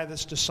with a guy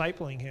that's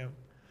discipling him.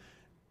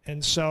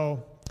 And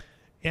so,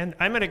 and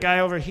I met a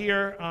guy over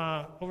here,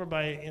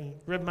 in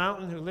Rib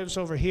Mountain, who lives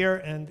over here,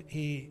 and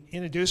he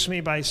introduced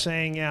me by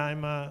saying, yeah,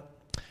 I'm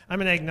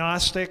an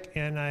agnostic,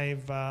 and I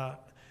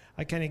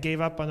kind of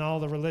gave up on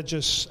all the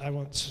religious, I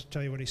won't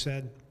tell you what he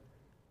said.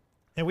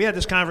 And we had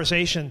this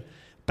conversation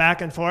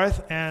back and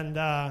forth, and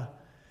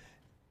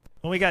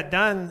when we got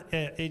done,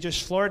 it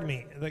just floored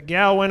me. The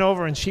gal went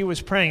over, and she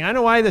was praying. I don't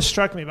know why this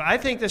struck me, but I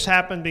think this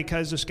happened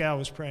because this gal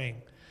was praying.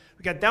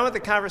 We got done with the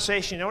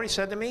conversation. You know what he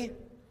said to me?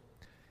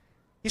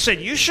 He said,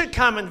 you should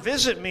come and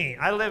visit me.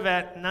 I live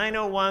at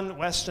 901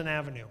 Weston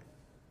Avenue.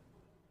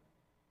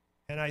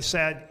 And I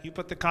said, you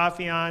put the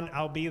coffee on,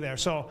 I'll be there.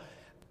 So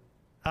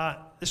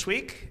this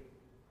week,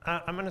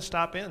 I'm going to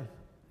stop in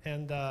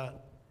and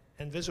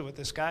visit with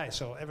this guy.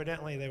 So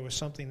evidently there was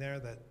something there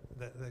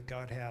that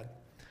God had.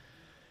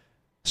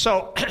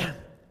 So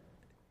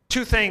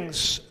two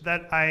things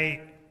that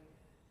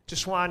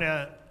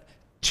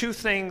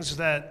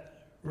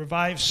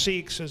Revive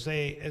seeks as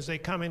they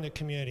come into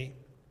community.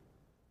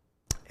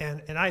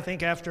 And I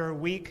think after a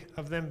week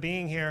of them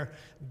being here,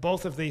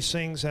 both of these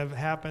things have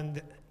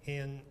happened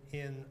in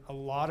a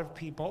lot of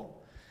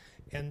people.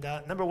 And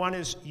number one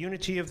is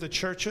unity of the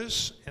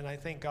churches, and I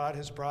think God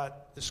has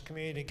brought this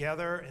community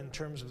together in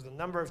terms of the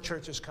number of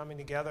churches coming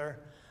together.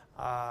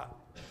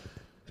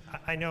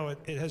 I know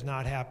it has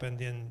not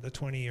happened in the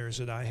 20 years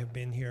that I have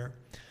been here.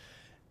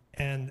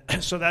 And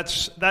so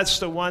that's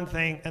the one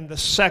thing. And the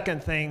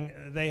second thing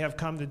they have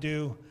come to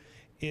do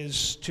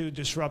is to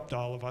disrupt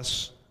all of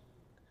us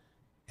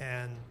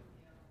and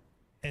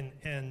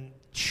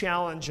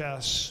challenge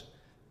us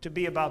to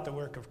be about the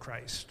work of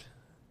Christ,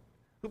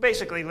 who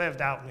basically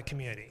lived out in the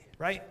community,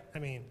 right? I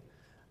mean,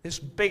 his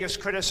biggest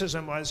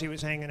criticism was he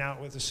was hanging out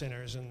with the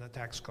sinners and the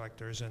tax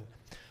collectors. And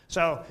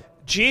so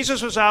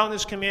Jesus was out in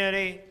his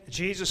community.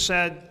 Jesus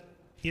said,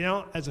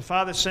 as the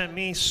Father sent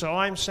me, so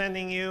I'm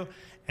sending you.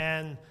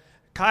 And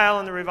Kyle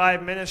and the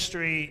Revive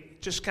Ministry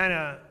just kind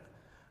of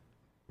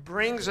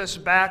brings us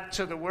back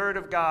to the Word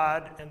of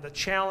God and the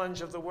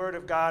challenge of the Word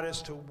of God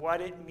as to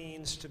what it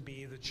means to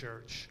be the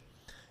church.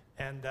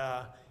 And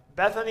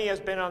Bethany has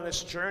been on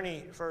this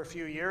journey for a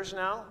few years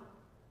now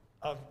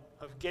of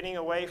getting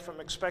away from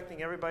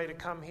expecting everybody to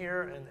come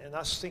here and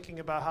us thinking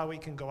about how we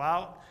can go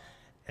out.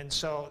 And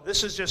so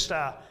this is just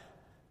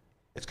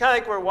it's kind of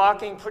like we're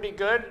walking pretty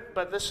good,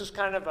 but this is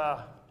kind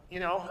of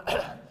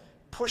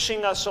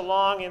pushing us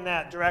along in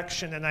that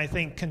direction, and I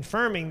think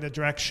confirming the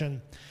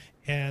direction.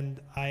 And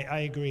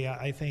I agree.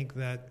 I think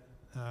that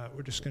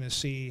we're just going to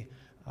see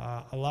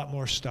a lot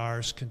more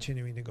stars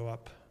continuing to go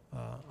up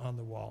on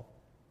the wall.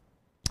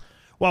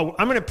 Well,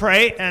 I'm going to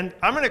pray, and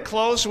I'm going to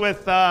close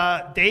with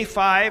Day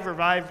 5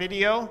 Revive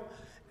video,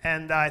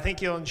 and I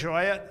think you'll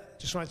enjoy it.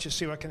 Just want you to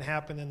see what can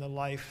happen in the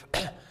life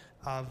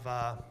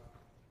of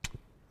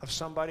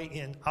somebody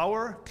in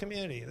our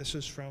community. This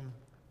is from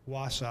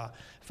Wausau.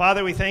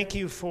 Father, we thank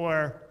you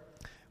for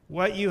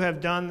what you have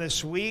done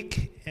this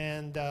week,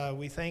 and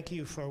we thank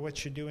you for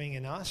what you're doing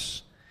in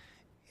us.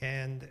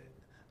 And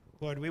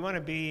Lord, we want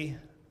to be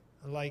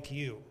like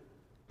you.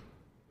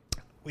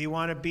 We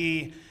want to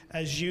be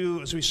as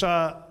we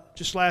saw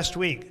just last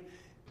week.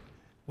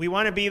 We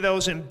want to be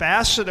those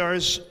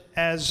ambassadors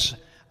as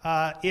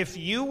if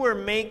you were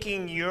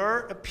making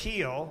your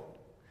appeal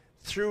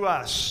through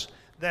us,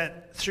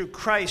 that through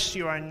Christ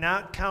you are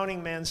not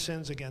counting man's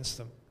sins against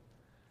them.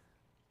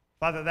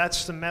 Father,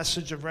 that's the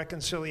message of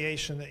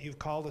reconciliation that you've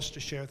called us to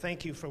share.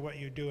 Thank you for what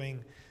you're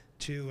doing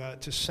to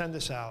send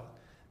us out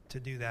to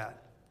do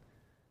that.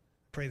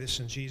 Pray this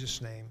in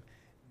Jesus' name.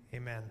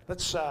 Amen.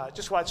 Let's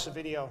just watch the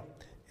video,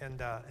 and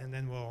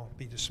then we'll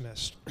be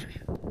dismissed.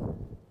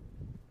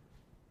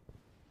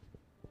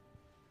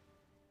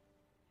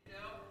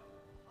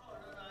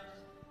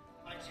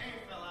 My chain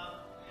fell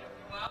out.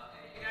 Well,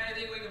 you got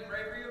anything we can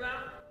pray for you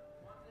about?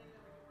 One thing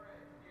that we can pray.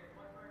 Here's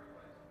one prayer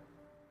request.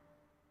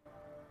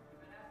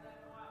 You've been asked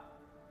that in a while.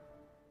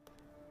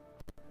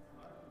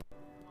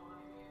 Come on,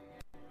 let me see it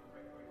again. I'll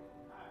pray for you.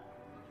 All right.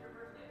 What's your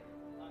first name?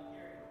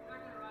 Gary. You're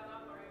not going to run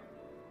up, are you?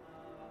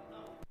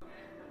 No.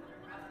 Okay.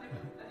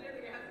 That's the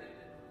other gas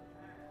station.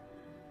 All right.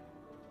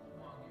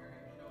 Come on, Gary.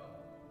 Show up.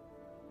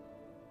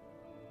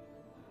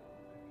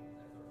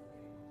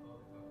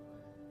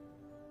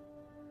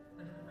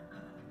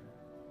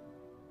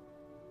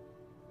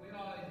 We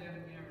always have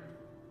a camera.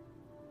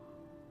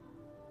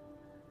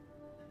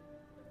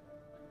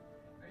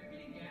 Are you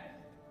getting gas?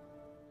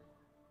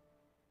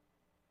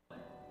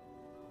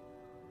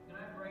 Can I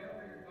pray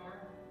over your car?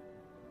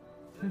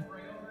 Can I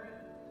pray over it?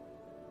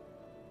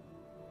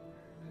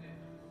 Okay.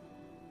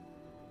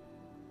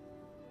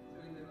 So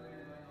we literally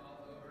are going all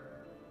over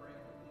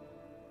praying.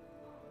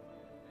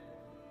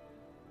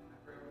 I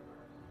pray over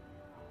cars.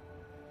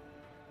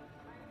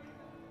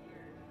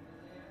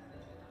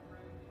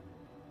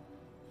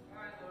 All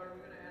right, Lord,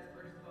 we're going to ask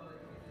first of all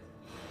that you get this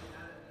key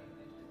out of the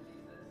ignition,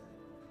 Jesus.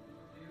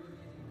 Do what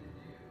you need to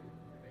do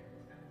to make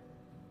this happen.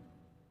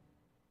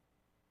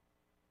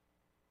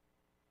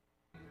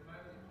 If I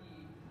was a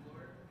key,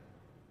 Lord,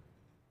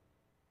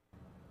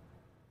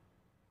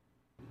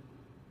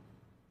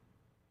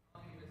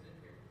 how long have you been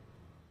sitting here?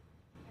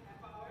 A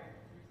half hour.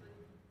 Seriously?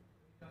 Have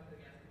you talked to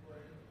the gas people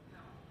already?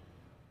 No.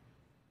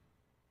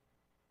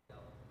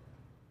 Tell them.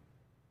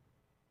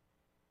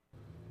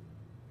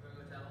 You want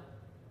to go tell them?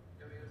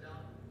 You want me to go tell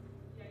them?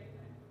 Yeah, you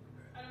can.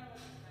 I don't know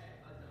what to say.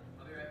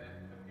 I'll be right back.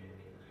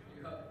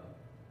 You're welcome.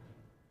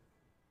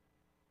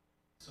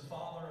 So,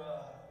 Father,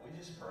 we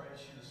just praise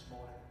you this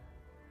morning.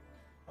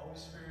 Holy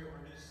Spirit,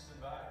 we're just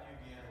inviting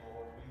you again,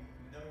 Lord. We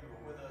know you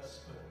were with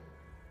us, but,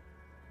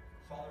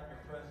 Father, your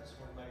presence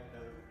we're made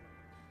new.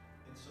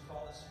 And so,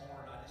 Father, this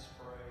morning I just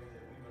pray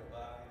that we would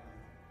abide in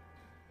you.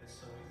 And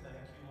so we thank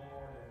you,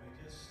 Lord, and we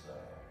just,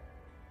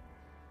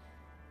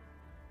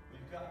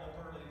 we've gotten up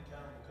early to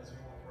come because we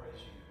want to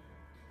praise you.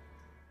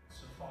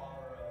 So,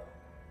 Father,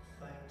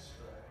 thanks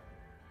for that.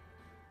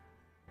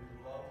 We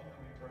love you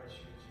and we praise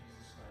you in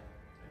Jesus' name.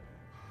 Amen.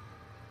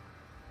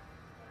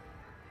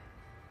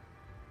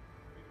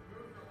 We can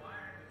move the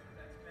wire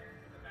that's connected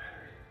to the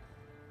battery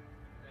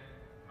and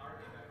power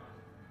it back on.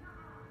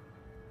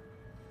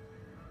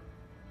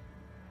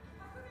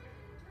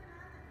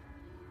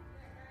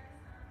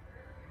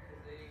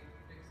 Because they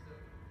fixed the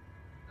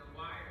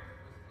wire.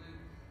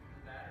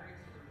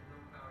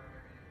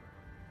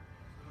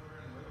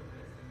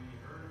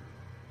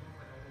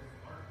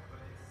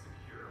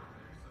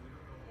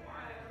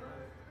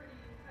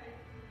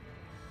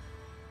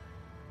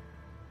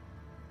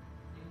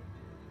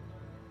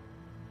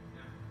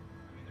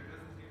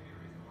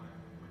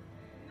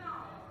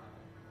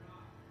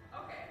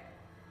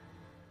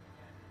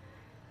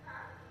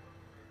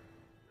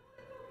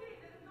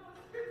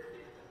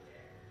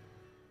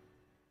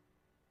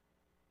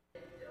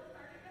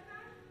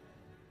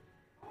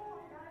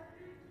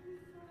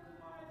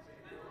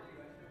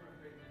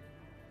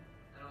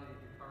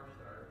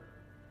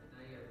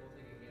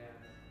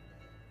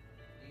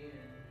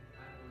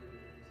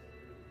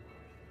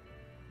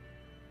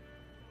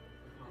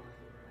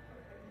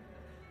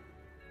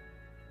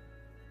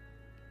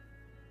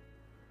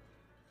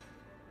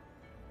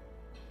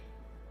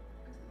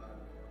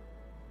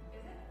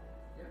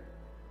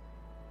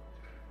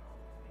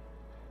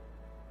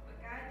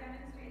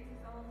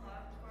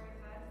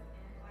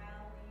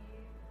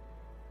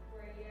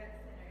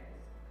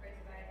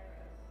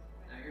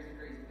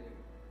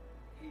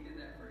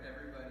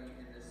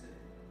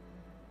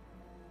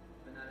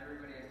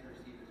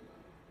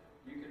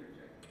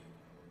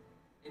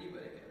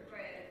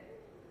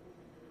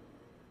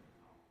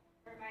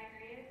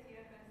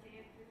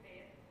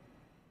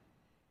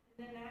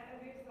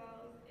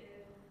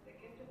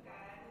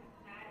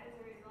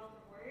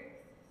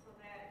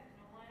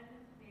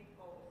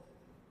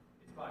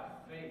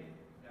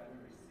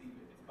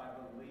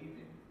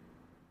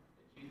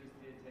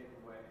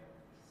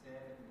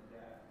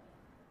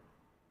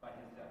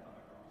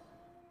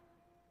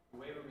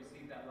 way we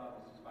receive that love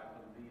is just by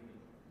believing.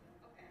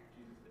 Okay.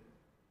 Jesus did.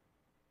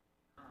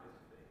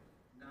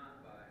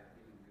 Not by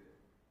being good.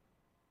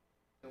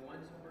 So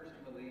once a person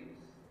believes,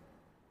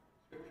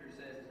 Scripture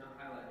says, it's not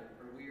highlighted,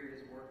 for we are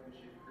His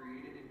workmanship,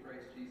 created in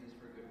Christ Jesus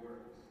for good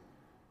works,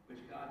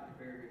 which God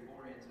prepared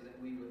beforehand so that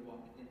we would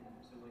walk in them.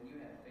 So when you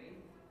have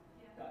faith,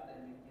 God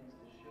then begins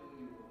to show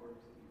you the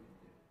works that you can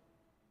do.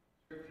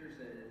 Scripture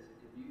says,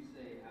 if you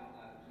say out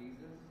loud,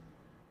 Jesus,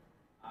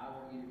 I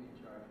want you to be in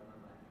charge of my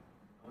life.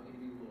 I want you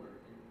to be Lord,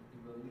 and you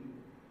believe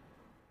it.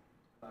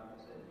 The Bible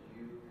says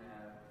you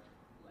have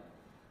life.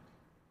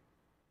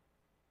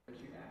 But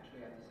you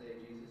actually have to say,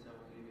 Jesus, I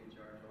want you to be in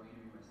charge. I want you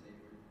to be my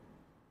Savior.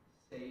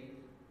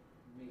 Save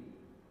me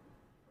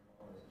from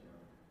all this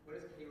junk. What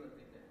does Caleb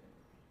think that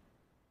means?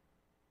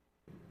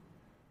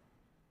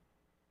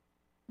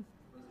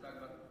 Let's talk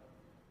about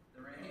the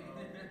rain. All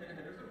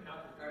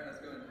right, let's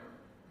go in there.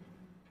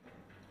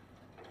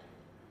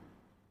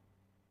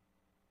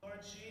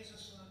 Lord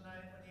Jesus, on the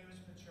night when he was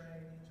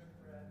betrayed, he took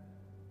bread.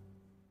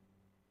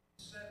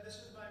 He said, "This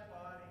is my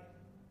body,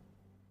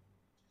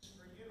 which is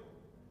for you.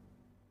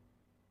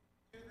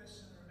 Do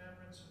this in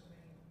remembrance of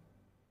me."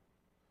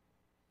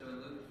 So in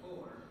Luke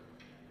 4,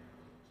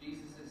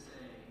 Jesus is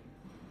saying,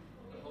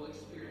 the Holy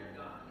Spirit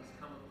of God has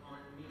come upon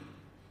me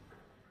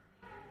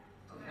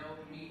to help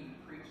me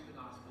preach the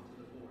gospel to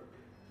the poor.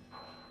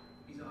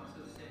 He's also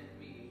sent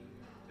me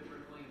to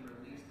proclaim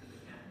release to the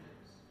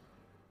captives.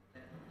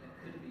 That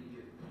could be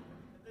you.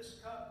 And this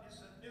cup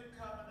is a new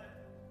covenant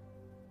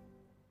in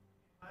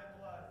my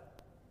blood.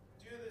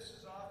 Do this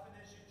as often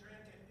as you drink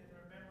it in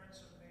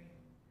remembrance of me.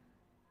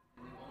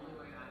 And the only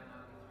way I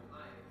now get through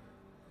life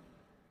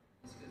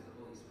is because the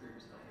Holy Spirit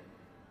is helping me.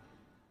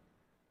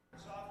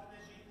 As often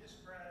as you eat this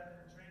bread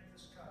and drink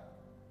this cup,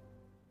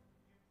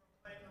 you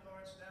proclaim the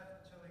Lord's death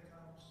until he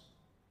comes.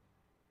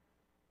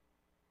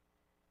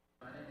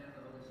 If I didn't have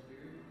the Holy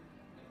Spirit,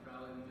 I'd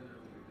probably be doing a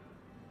weird job.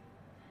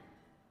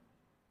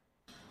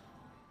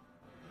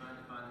 Trying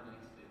to find the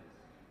next fix.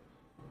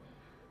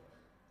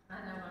 I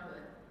know I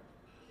would.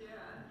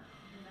 Yeah.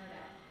 You know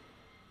that.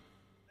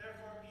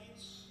 Therefore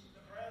eats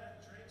the bread and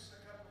drinks the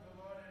cup of the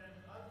Lord in an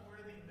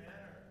unworthy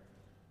manner, will be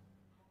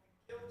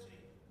guilty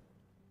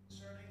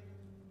concerning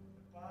the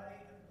body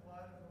and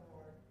blood of the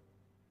Lord.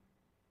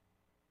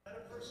 Let a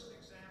person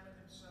examine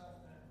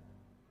himself then.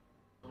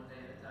 One day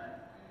at a time.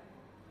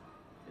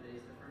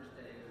 Today's the first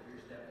day of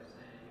your step of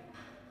saying,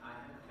 I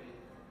have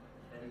faith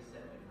that He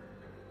set me free.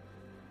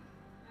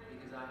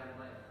 Because I have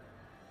life.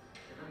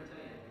 And let me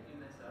tell you, if you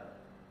mess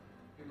up,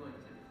 you're going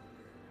to.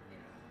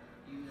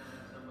 You now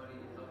have somebody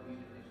to help you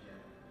to fix you.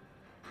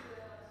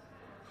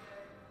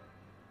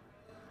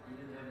 You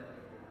didn't have that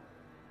before.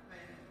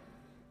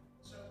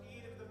 So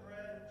eat of the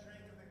bread and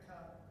drink of the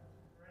cup.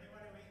 For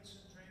anyone who eats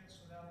and drinks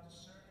without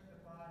discerning the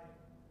body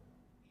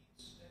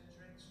eats and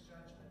drinks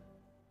judgment.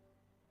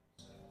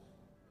 So,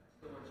 I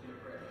still want you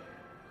to pray.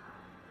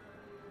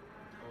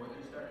 I want you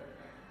to start.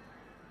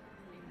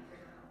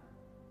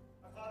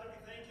 our Father,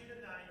 we thank you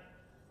tonight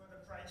for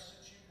the price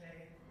that you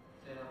paid.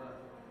 Say it out loud.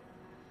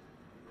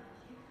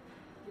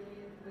 What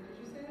did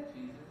you say?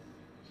 Jesus,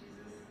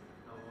 Jesus,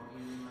 I want you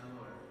to be my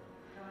Lord.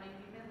 I want you to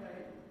be my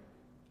Lord.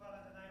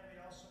 Father, tonight we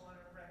also want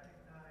to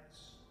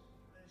recognize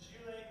that as you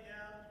laid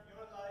down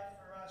your life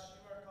for us,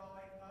 you are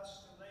calling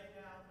us to lay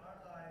down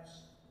our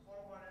lives for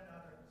one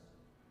another.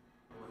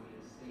 I want you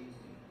to save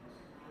me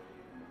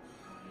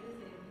I want you to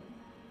save me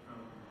from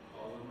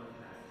all of my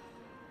past.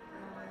 from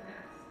all my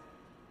past.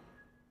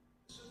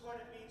 This is what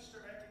it means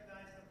to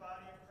recognize the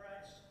body of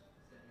Christ.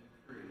 Set me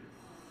free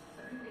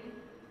Set me free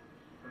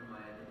from my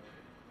addiction.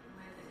 from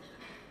my addiction.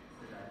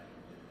 So that I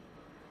can do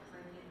So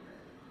I can't do it.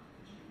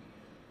 what you can.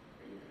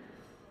 But you can.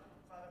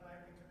 Father,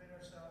 might we commit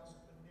ourselves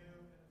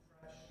anew and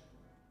afresh.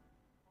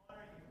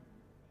 Honor you by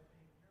being your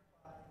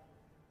body in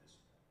this place.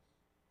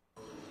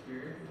 Holy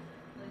Spirit,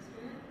 Holy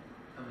Spirit,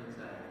 come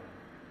inside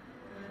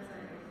come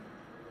inside me.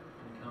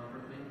 and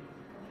comfort me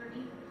Comfort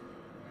me.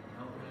 and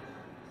help me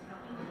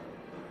Help me.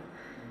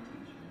 and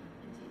teach me.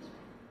 And teach me.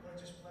 Lord,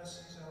 just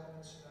bless these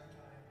elements in our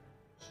time.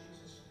 In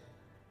Jesus' name.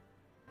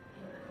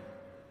 Amen.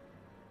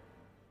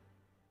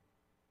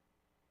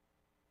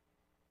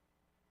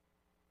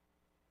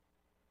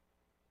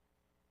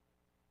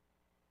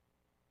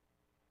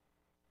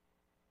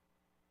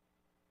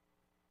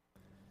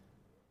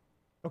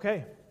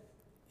 Okay,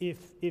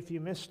 if you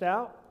missed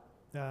out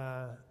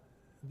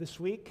this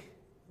week,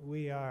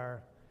 we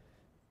are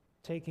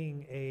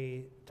taking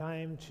a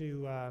time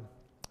to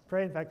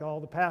pray. In fact, all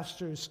the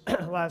pastors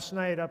last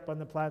night up on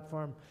the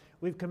platform,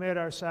 we've committed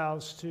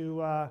ourselves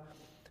to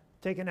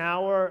take an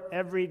hour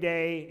every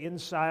day in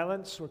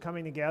silence. We're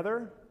coming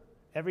together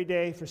every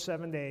day for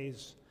 7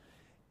 days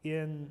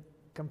in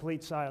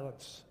complete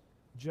silence,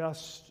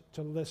 just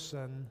to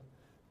listen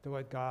to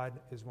what God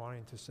is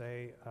wanting to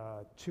say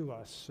to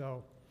us.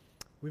 So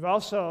we've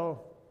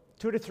also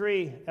 2 to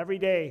 3 every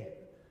day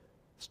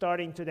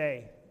starting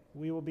today.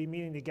 We will be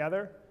meeting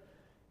together.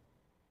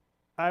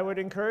 I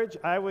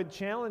would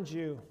challenge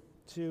you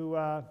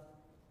to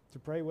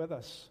pray with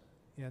us.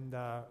 And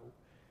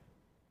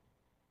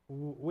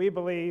we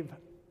believe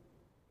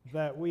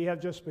that we have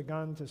just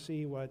begun to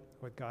see what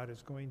God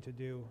is going to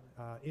do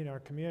in our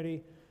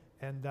community,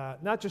 and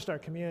not just our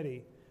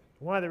community.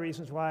 One of the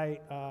reasons why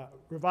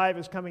Revive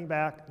is coming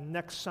back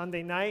next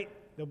Sunday night.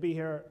 They'll be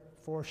here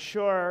for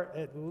sure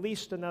at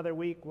least another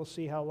week. We'll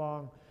see how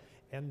long.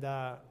 And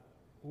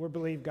we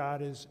believe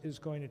God is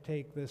going to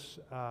take this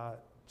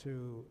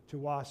to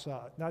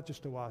Wausau, not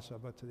just to Wausau,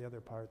 but to the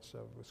other parts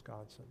of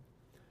Wisconsin.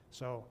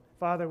 So,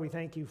 Father, we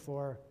thank you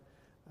for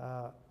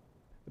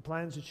the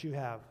plans that you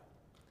have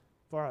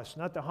for us,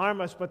 not to harm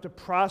us, but to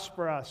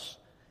prosper us.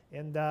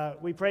 And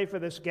we pray for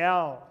this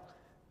gal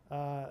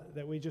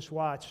that we just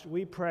watched.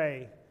 We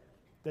pray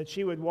that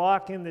she would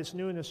walk in this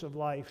newness of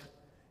life,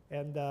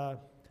 and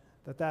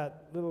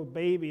that little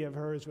baby of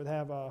hers would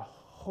have a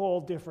whole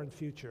different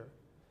future,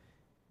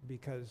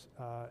 because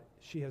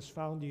she has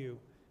found you,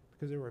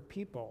 because there were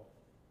people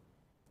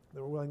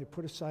that were willing to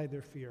put aside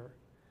their fear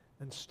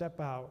and step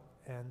out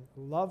and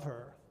love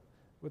her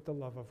with the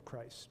love of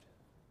Christ.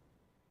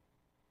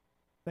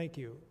 Thank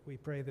you. We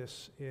pray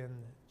this in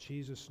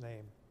Jesus'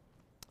 name.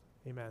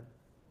 Amen.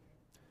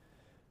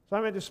 So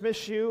I'm going to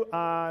dismiss you.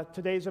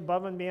 Today's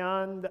Above and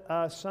Beyond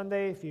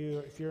Sunday. If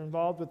you're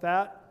involved with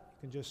that,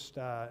 you can just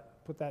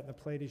put that in the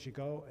plate as you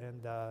go,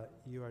 and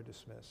you are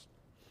dismissed.